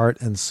is the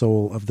heart and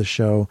soul of the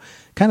show,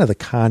 kind of the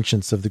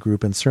conscience of the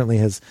group, and certainly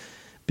has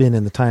been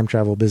in the time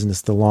travel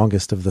business the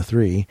longest of the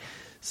 3.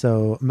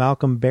 So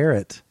Malcolm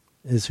Barrett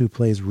is who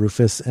plays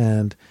Rufus,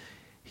 and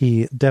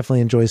he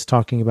definitely enjoys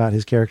talking about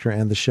his character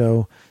and the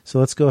show. So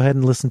let's go ahead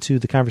and listen to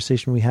the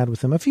conversation we had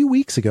with him a few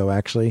weeks ago,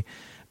 actually,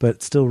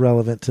 but still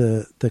relevant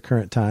to the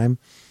current time,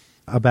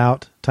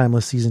 about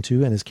Timeless Season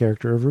 2 and his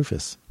character of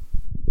Rufus.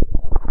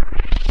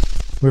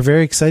 We're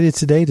very excited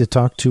today to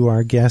talk to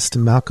our guest,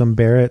 Malcolm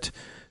Barrett,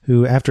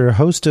 who, after a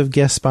host of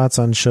guest spots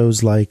on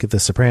shows like The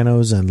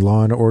Sopranos and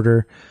Law &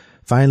 Order,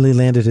 finally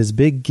landed his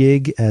big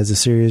gig as a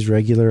series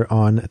regular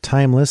on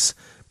Timeless,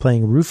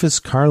 playing Rufus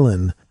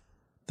Carlin,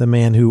 the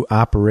man who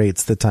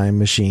operates the time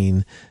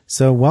machine.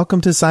 So welcome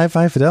to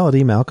Sci-Fi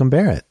Fidelity, Malcolm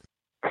Barrett.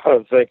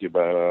 Oh, thank you,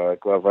 man.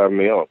 Glad for having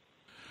me on.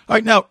 All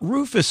right, now,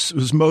 Rufus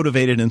was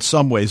motivated in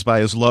some ways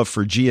by his love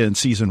for Gia in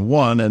season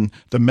 1 and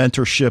the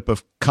mentorship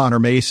of Connor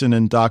Mason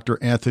and Dr.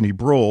 Anthony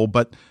Bruhl.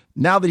 But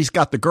now that he's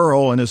got the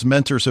girl and his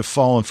mentors have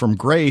fallen from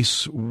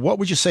grace, what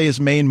would you say his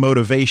main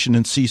motivation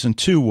in season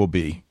 2 will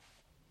be?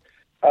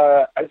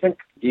 I think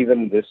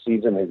even this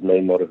season, his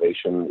main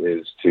motivation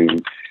is to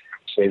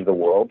save the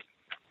world.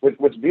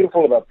 What's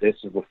beautiful about this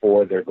is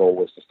before their goal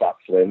was to stop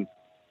Flynn.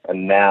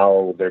 And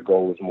now their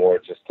goal is more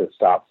just to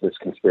stop this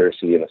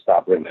conspiracy and to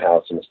stop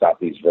Rittenhouse and to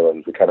stop these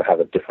villains. We kind of have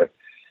a different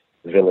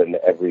villain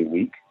every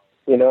week,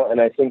 you know.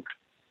 And I think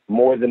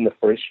more than the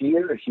first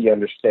year, he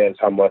understands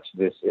how much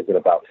this isn't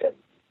about him.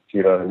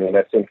 You know what I mean?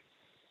 I think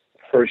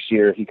first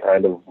year he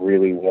kind of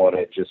really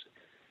wanted just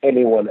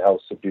anyone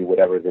else to do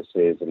whatever this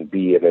is and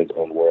be in his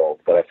own world.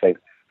 But I think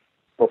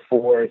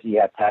before he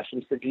had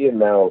passions for Gia,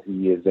 now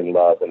he is in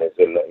love and is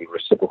in a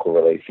reciprocal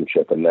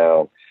relationship. And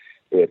now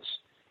it's,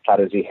 how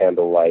does he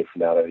handle life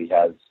now that he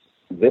has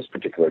this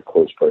particular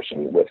close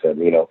person with him?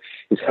 You know,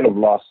 he's kind of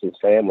lost his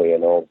family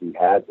and all he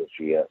had with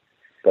Gia,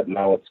 but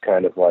now it's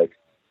kind of like,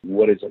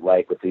 what is it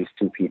like with these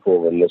two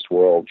people in this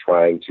world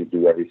trying to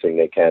do everything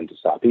they can to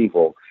stop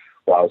evil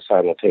while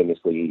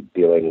simultaneously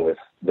dealing with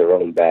their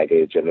own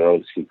baggage and their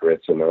own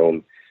secrets and their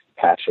own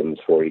passions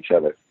for each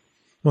other?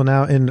 Well,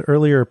 now, in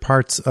earlier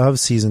parts of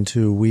season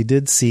 2, we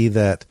did see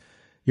that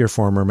your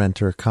former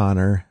mentor,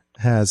 Connor,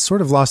 has sort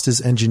of lost his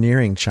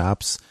engineering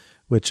chops,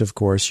 which, of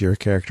course, your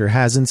character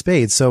has in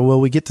spades. So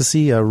will we get to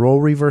see a role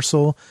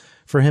reversal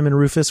for him and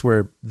Rufus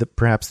where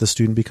perhaps the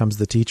student becomes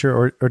the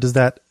teacher, or does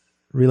that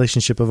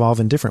relationship evolve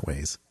in different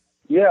ways?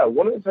 Yeah,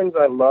 one of the things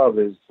I love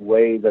is the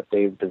way that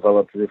they've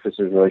developed Rufus's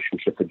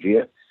relationship with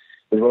Gia,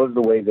 as well as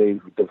the way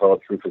they've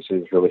developed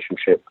Rufus's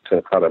relationship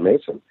to Connor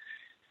Mason.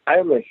 I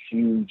am a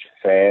huge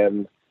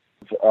fan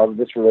of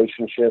this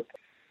relationship,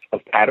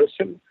 of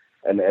Patterson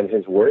and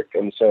his work,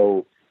 and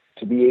so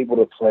to be able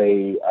to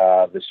play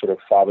this sort of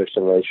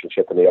father-son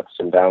relationship and the ups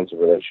and downs of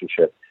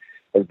relationship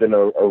has been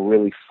a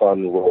really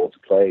fun role to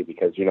play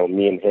because, you know,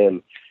 me and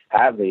him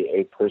have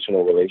a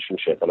personal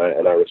relationship, and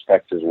I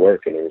respect his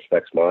work and he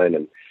respects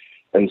mine.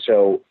 And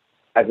so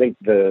I think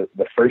the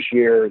first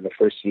year, the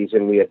first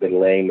season, we had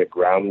been laying the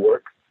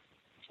groundwork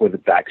for the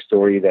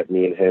backstory that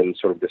me and him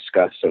sort of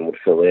discussed and would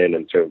fill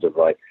in terms of,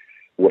 like,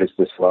 what is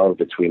this love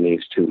between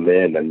these two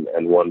men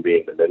and one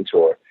being the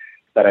mentor.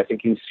 But I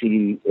think you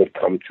see it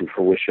come to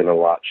fruition a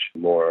lot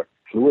more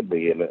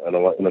fluidly and in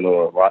a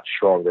lot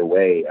stronger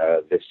way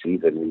this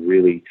season. We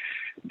really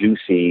do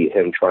see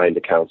him trying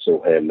to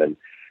counsel him and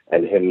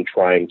him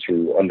trying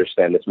to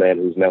understand this man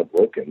who's now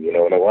broken. You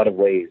know, in a lot of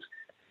ways,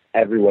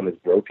 everyone is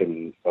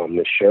broken on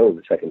this show,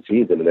 the second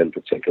season, and in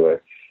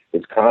particular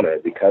is Connor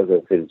because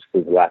of his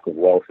lack of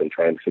wealth and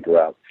trying to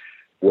figure out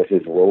what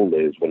his role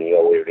is when he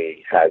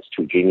already has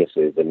two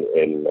geniuses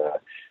in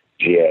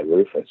Gia and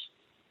Rufus.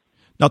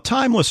 Now,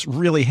 Timeless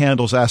really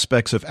handles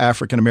aspects of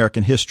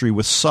African-American history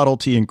with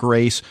subtlety and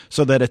grace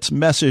so that its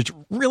message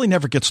really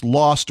never gets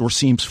lost or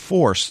seems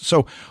forced.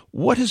 So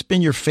what has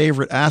been your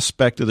favorite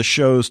aspect of the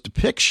show's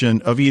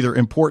depiction of either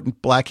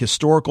important black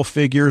historical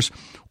figures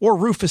or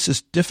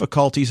Rufus's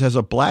difficulties as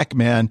a black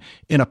man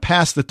in a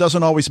past that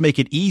doesn't always make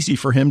it easy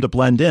for him to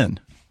blend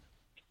in?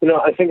 You know,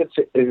 I think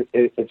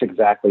it's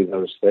exactly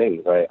those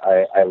things.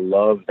 I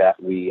love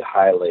that we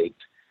highlight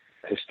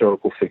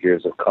historical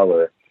figures of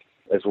color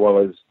as well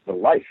as the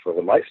life or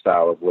the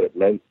lifestyle of what it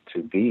meant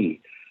to be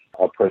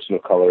a person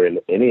of color in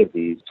any of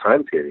these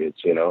time periods,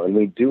 you know, and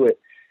we do it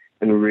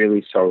in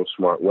really subtle,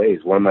 smart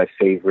ways. One of my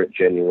favorite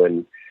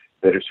genuine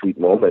bittersweet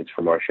moments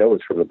from our show is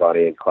from the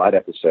Bonnie and Clyde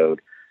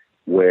episode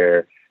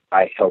where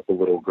I help a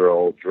little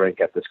girl drink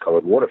at this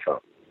colored water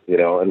fountain, you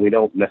know, and we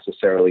don't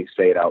necessarily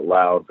say it out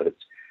loud, but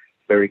it's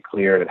very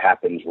clear and it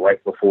happens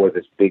right before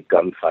this big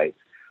gunfight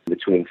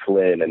between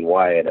Flynn and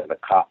Wyatt and the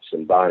cops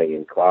and Bonnie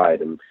and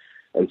Clyde.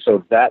 And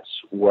so that's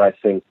where I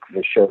think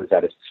the show is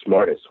at its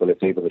smartest, when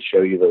it's able to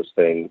show you those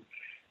things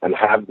and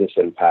have this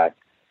impact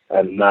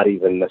and not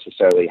even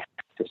necessarily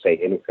have to say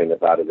anything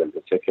about it in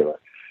particular.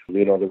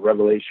 You know, the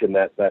revelation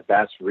that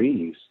Bass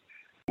Reeves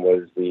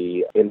was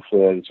the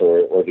influence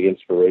or the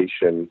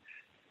inspiration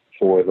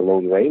for the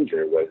Lone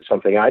Ranger was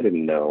something I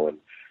didn't know.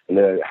 And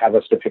to have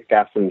us depict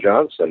Katherine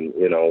Johnson,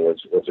 you know,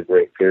 was a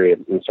great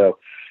period. And so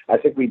I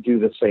think we do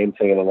the same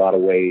thing in a lot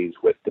of ways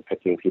with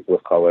depicting people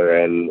of color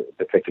and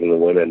depicting the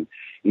women,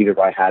 either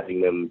by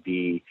having them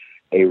be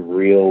a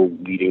real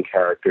leading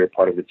character,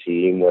 part of the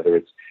team, whether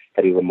it's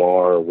Hedy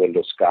Lamarr or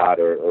Wendell Scott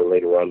or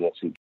later on we'll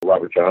see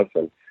Robert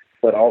Johnson,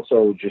 but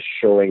also just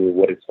showing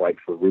what it's like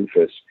for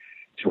Rufus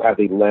to have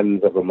the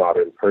lens of a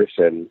modern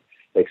person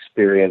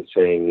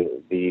experiencing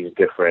these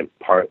different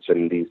parts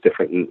and these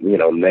different, you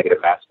know,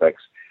 negative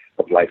aspects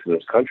life in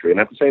this country. And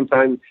at the same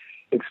time,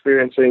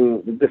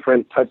 experiencing the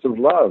different types of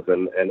love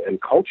and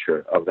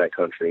culture of that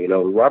country. You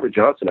know, the Robert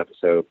Johnson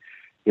episode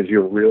gives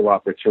you a real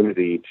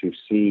opportunity to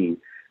see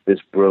this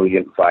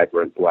brilliant,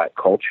 vibrant Black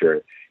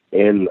culture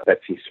in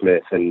Betsy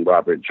Smith and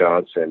Robert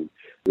Johnson.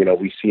 You know,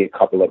 we see a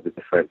couple of the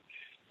different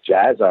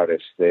jazz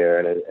artists there,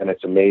 and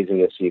it's amazing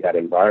to see that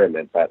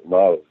environment, that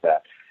love,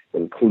 that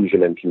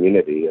inclusion and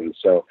community. And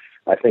so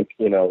I think,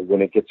 you know,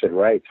 when it gets it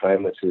right,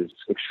 Timeless is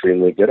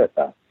extremely good at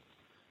that.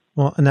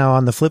 Well, now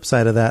on the flip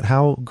side of that,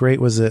 how great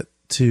was it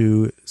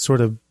to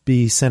sort of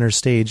be center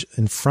stage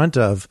in front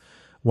of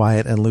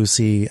Wyatt and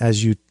Lucy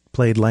as you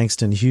played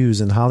Langston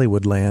Hughes in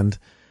Hollywoodland?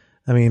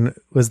 I mean,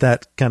 was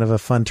that kind of a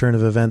fun turn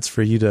of events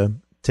for you to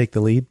take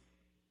the lead?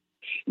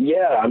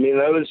 Yeah, I mean,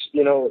 that was,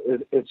 you know,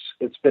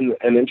 it's been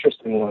an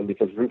interesting one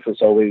because Rufus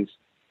always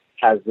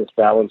has this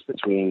balance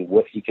between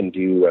what he can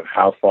do and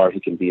how far he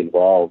can be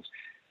involved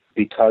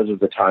because of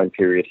the time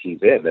period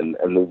he's in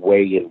and the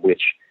way in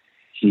which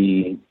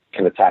he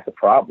can attack a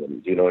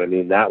problem. You know what I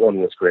mean? That one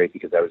was great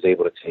because I was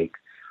able to take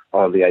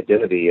on the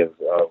identity of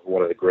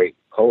one of the great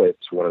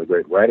poets, one of the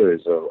great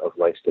writers of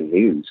Langston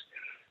Hughes.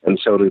 And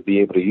so to be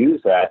able to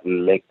use that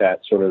and make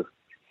that sort of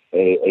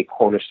a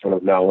cornerstone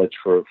of knowledge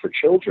for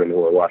children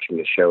who are watching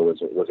the show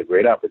was a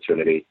great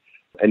opportunity.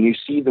 And you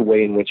see the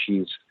way in which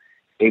he's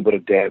able to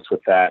dance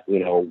with that, you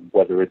know,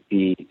 whether it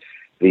be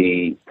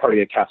the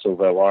Party at Castle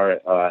Velar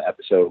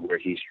episode where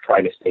he's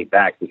trying to stay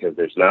back because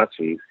there's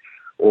Nazis,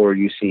 or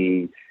you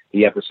see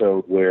the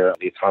episode where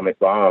the atomic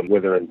bomb,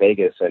 where they're in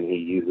Vegas and he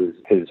uses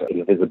his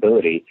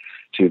invisibility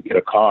to get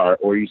a car,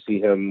 or you see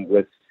him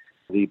with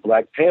the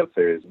Black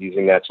Panthers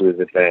using that to his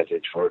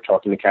advantage, or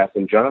talking to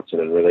Katherine Johnson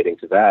and relating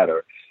to that,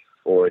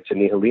 or to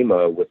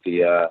Nihalima with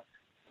the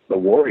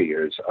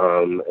Warriors.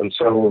 And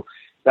so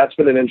that's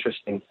been an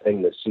interesting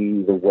thing to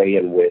see the way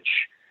in which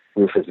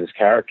Rufus's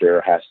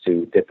character has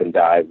to dip and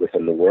dive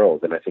within the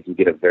world. And I think you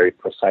get a very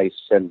precise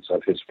sense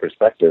of his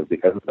perspective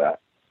because of that.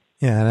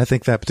 Yeah, and I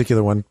think that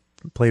particular one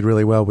played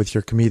really well with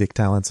your comedic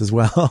talents as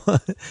well,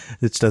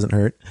 which doesn't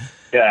hurt.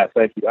 Yeah,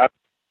 thank you.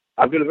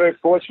 I've been very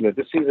fortunate.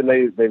 This season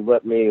they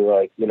let me,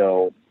 like, you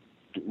know,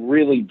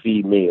 really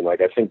be me.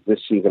 Like, I think this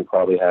season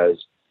probably has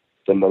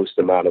the most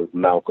amount of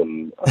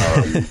Malcolm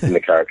in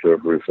the character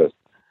of Rufus,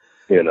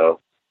 you know.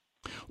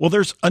 Well,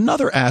 there's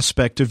another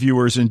aspect of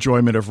viewers'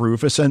 enjoyment of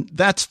Rufus, and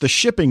that's the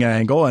shipping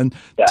angle. And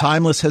yeah.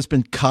 Timeless has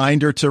been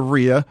kinder to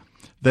Rhea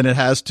than it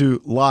has to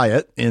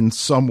Lyot in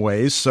some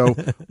ways. So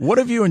what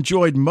have you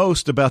enjoyed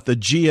most about the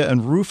Gia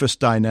and Rufus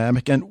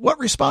dynamic, and what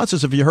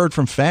responses have you heard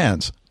from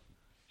fans?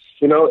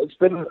 You know, it's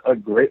been a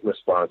great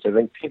response. I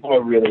think people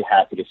are really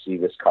happy to see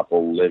this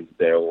couple live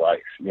their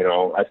life. You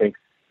know, I think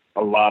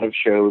a lot of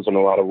shows, in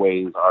a lot of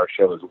ways, our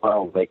show as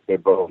well, make their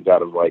bones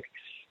out of, like,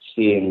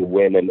 seeing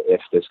when and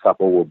if this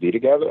couple will be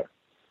together.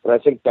 And I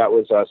think that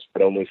was us,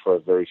 but only for a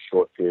very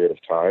short period of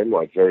time.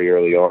 Like, very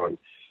early on,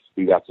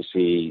 we got to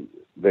see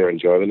their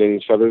enjoyment in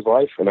each other's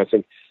life. And I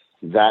think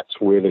that's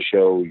where the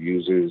show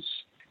uses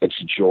its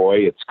joy,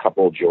 its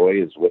couple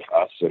joy, is with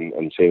us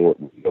and seeing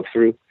what we go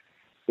through.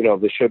 You know,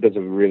 the show does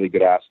a really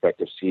good aspect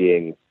of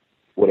seeing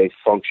what a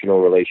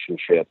functional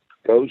relationship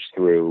goes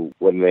through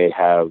when they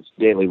have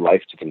daily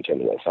life to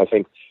contend with. I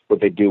think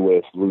what they do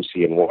with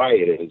Lucy and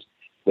Wyatt is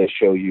they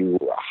show you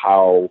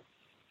how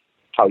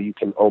you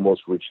can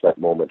almost reach that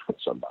moment with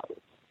somebody.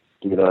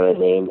 Do you know what I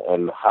mean?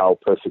 And how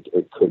perfect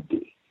it could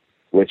be,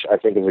 which I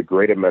think is a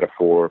greater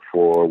metaphor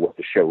for what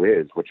the show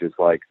is, which is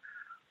like,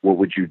 what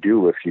would you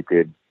do if you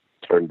could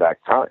turn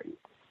back time?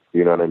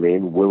 You know what I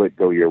mean? Will it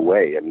go your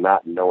way? And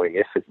not knowing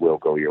if it will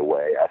go your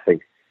way. I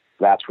think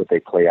that's what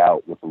they play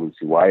out with the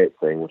Lucy Wyatt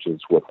thing, which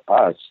is with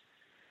us.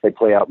 They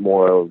play out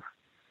more of,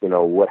 you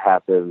know, what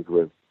happens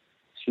with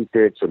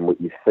secrets and what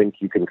you think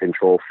you can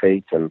control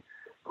fate and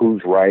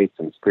who's right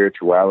and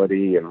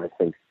spirituality. And I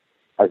think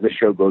as the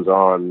show goes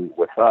on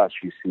with us,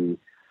 you see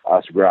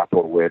us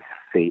grapple with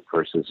fate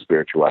versus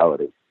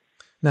spirituality.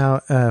 Now,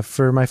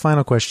 for my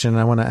final question,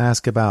 I want to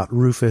ask about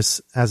Rufus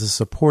as a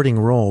supporting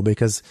role,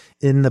 because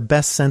in the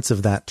best sense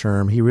of that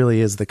term, he really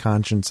is the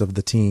conscience of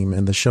the team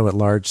and the show at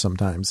large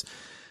sometimes.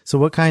 So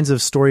what kinds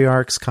of story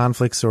arcs,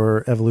 conflicts,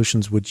 or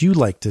evolutions would you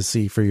like to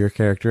see for your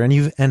character?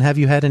 And have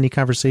you had any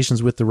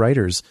conversations with the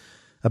writers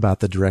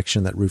about the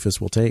direction that Rufus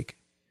will take?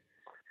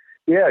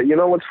 Yeah, you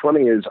know what's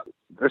funny is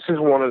this is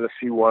one of the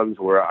few ones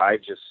where I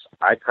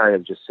kind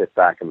of just sit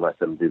back and let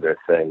them do their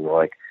thing.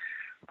 Like,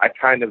 I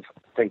kind of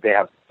think they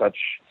have such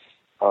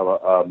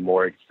a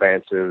more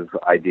expansive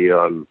idea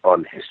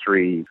on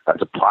history as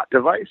a plot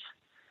device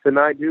than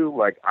I do.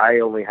 Like, I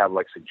only have,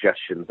 like,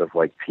 suggestions of,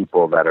 like,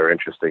 people that are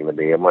interesting to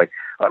me. I'm like,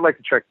 I'd like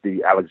to check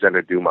the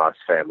Alexander Dumas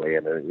family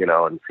and, you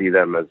know, and see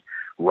them as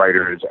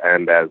writers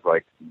and as,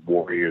 like,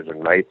 warriors or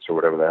knights or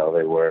whatever the hell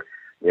they were.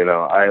 You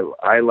know,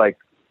 I like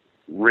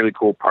really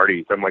cool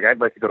parties. I'm like, I'd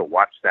like to go to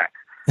Watch Stack,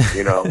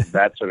 you know,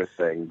 that sort of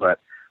thing. But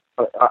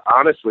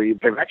honestly,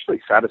 they've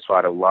actually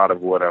satisfied a lot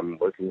of what I'm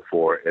looking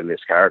for in this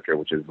character,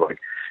 which is, like,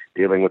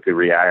 dealing with the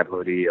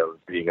reality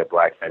of being a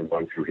black man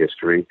going through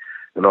history,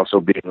 and also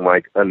being,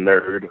 like, a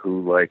nerd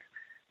who, like,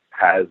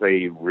 has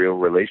a real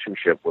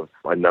relationship with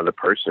another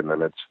person,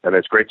 and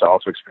it's great to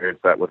also experience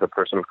that with a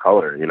person of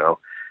color,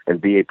 and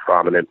be a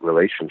prominent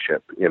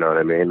relationship. You know what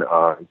I mean?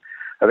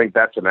 I think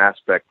that's an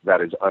aspect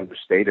that is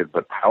understated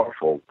but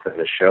powerful to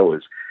the show,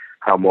 is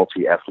how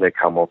multi-ethnic,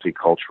 how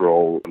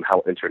multicultural, and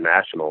how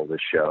international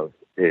this show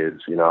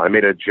is. I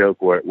made a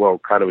joke where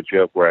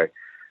I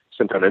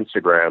sent on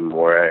Instagram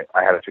where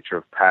I had a picture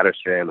of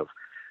Patterson, of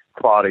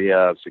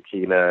Claudia, of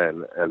Sakina,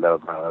 and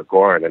of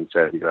Goran, and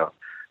said,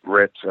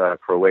 Brit,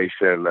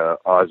 Croatian,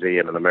 Aussie,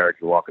 and an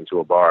American walk into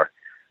a bar.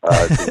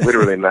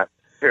 Literally in that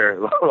picture,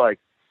 like,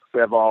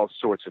 we have all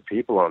sorts of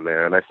people on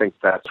there, and I think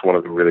that's one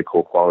of the really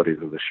cool qualities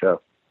of the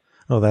show.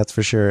 Oh, that's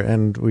for sure.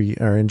 And we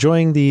are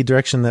enjoying the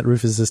direction that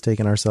Rufus has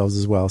taken ourselves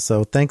as well.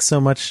 So thanks so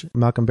much,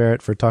 Malcolm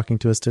Barrett, for talking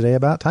to us today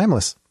about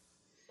Timeless.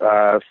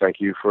 Thank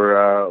you for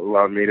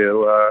allowing me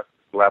to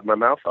blab my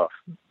mouth off.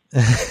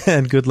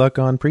 And good luck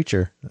on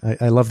Preacher.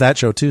 I love that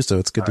show too, so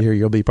it's good to hear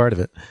you'll be part of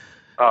it.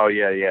 Oh,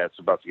 yeah, it's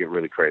about to get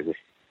really crazy.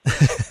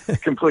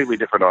 Completely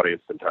different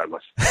audience than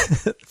Timeless.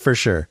 For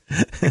sure.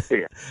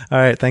 Yeah. All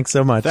right, thanks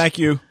so much. Thank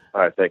you.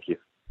 All right, thank you.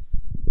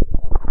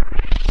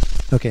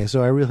 Okay,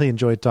 so I really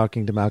enjoyed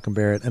talking to Malcolm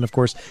Barrett. And of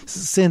course,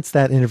 since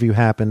that interview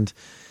happened,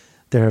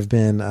 there have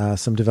been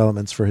some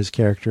developments for his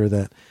character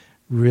that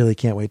really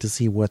can't wait to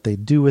see what they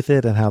do with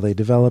it and how they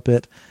develop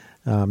it.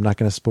 I'm not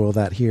going to spoil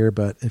that here,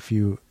 but if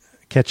you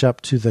catch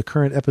up to the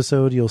current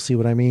episode, you'll see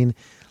what I mean.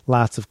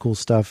 Lots of cool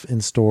stuff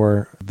in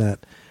store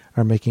that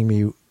are making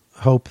me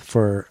hope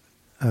for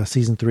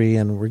season 3,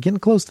 and we're getting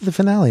close to the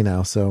finale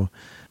now, so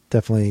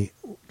definitely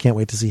can't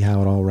wait to see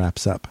how it all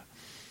wraps up.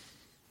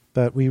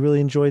 But we really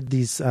enjoyed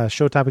these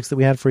show topics that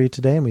we had for you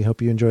today, and we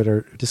hope you enjoyed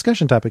our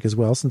discussion topic as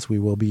well, since we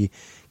will be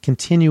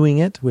continuing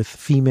it with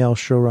female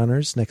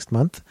showrunners next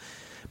month.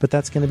 But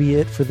that's going to be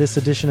it for this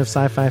edition of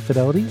Sci-Fi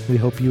Fidelity. We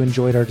hope you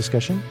enjoyed our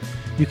discussion.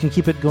 You can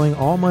keep it going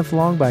all month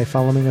long by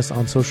following us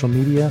on social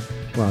media.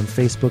 We're on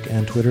Facebook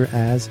and Twitter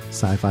as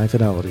Sci-Fi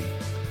Fidelity.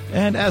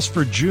 And as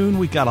for June,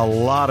 we got a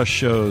lot of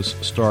shows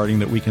starting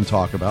that we can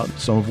talk about,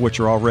 some of which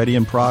are already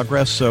in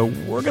progress. So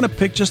we're going to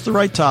pick just the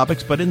right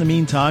topics. But in the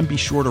meantime, be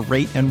sure to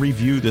rate and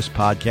review this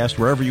podcast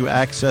wherever you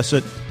access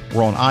it.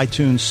 We're on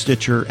iTunes,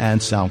 Stitcher,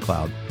 and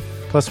SoundCloud.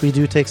 Plus, we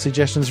do take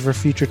suggestions for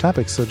future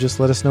topics, so just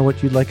let us know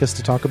what you'd like us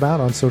to talk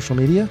about on social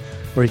media,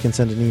 or you can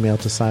send an email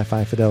to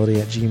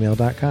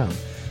sci-fifidelity@gmail.com.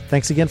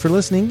 Thanks again for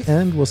listening,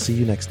 and we'll see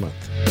you next month.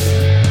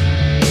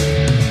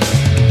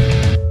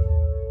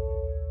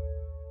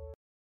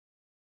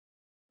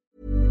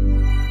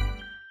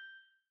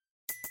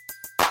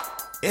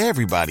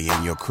 Everybody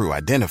in your crew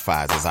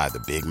identifies as either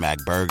Big Mac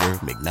Burger,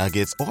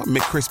 McNuggets, or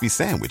McCrispy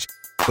Sandwich.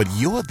 But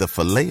you're the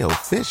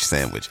Filet-O-Fish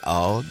Sandwich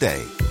all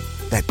day.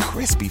 That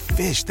crispy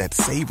fish, that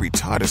savory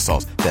tartar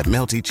sauce, that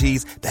melty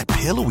cheese, that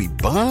pillowy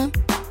bun.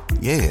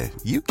 Yeah,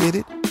 you get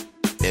it.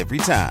 Every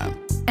time.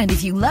 And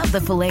if you love the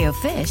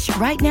Filet-O-Fish,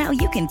 right now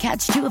you can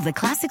catch 2 of the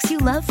classics you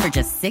love for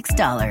just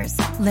 $6.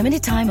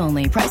 Limited time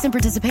only. Price and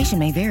participation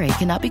may vary.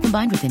 Cannot be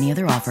combined with any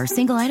other offer.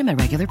 Single item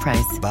at regular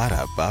price.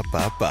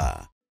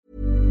 Ba-da-ba-ba-ba.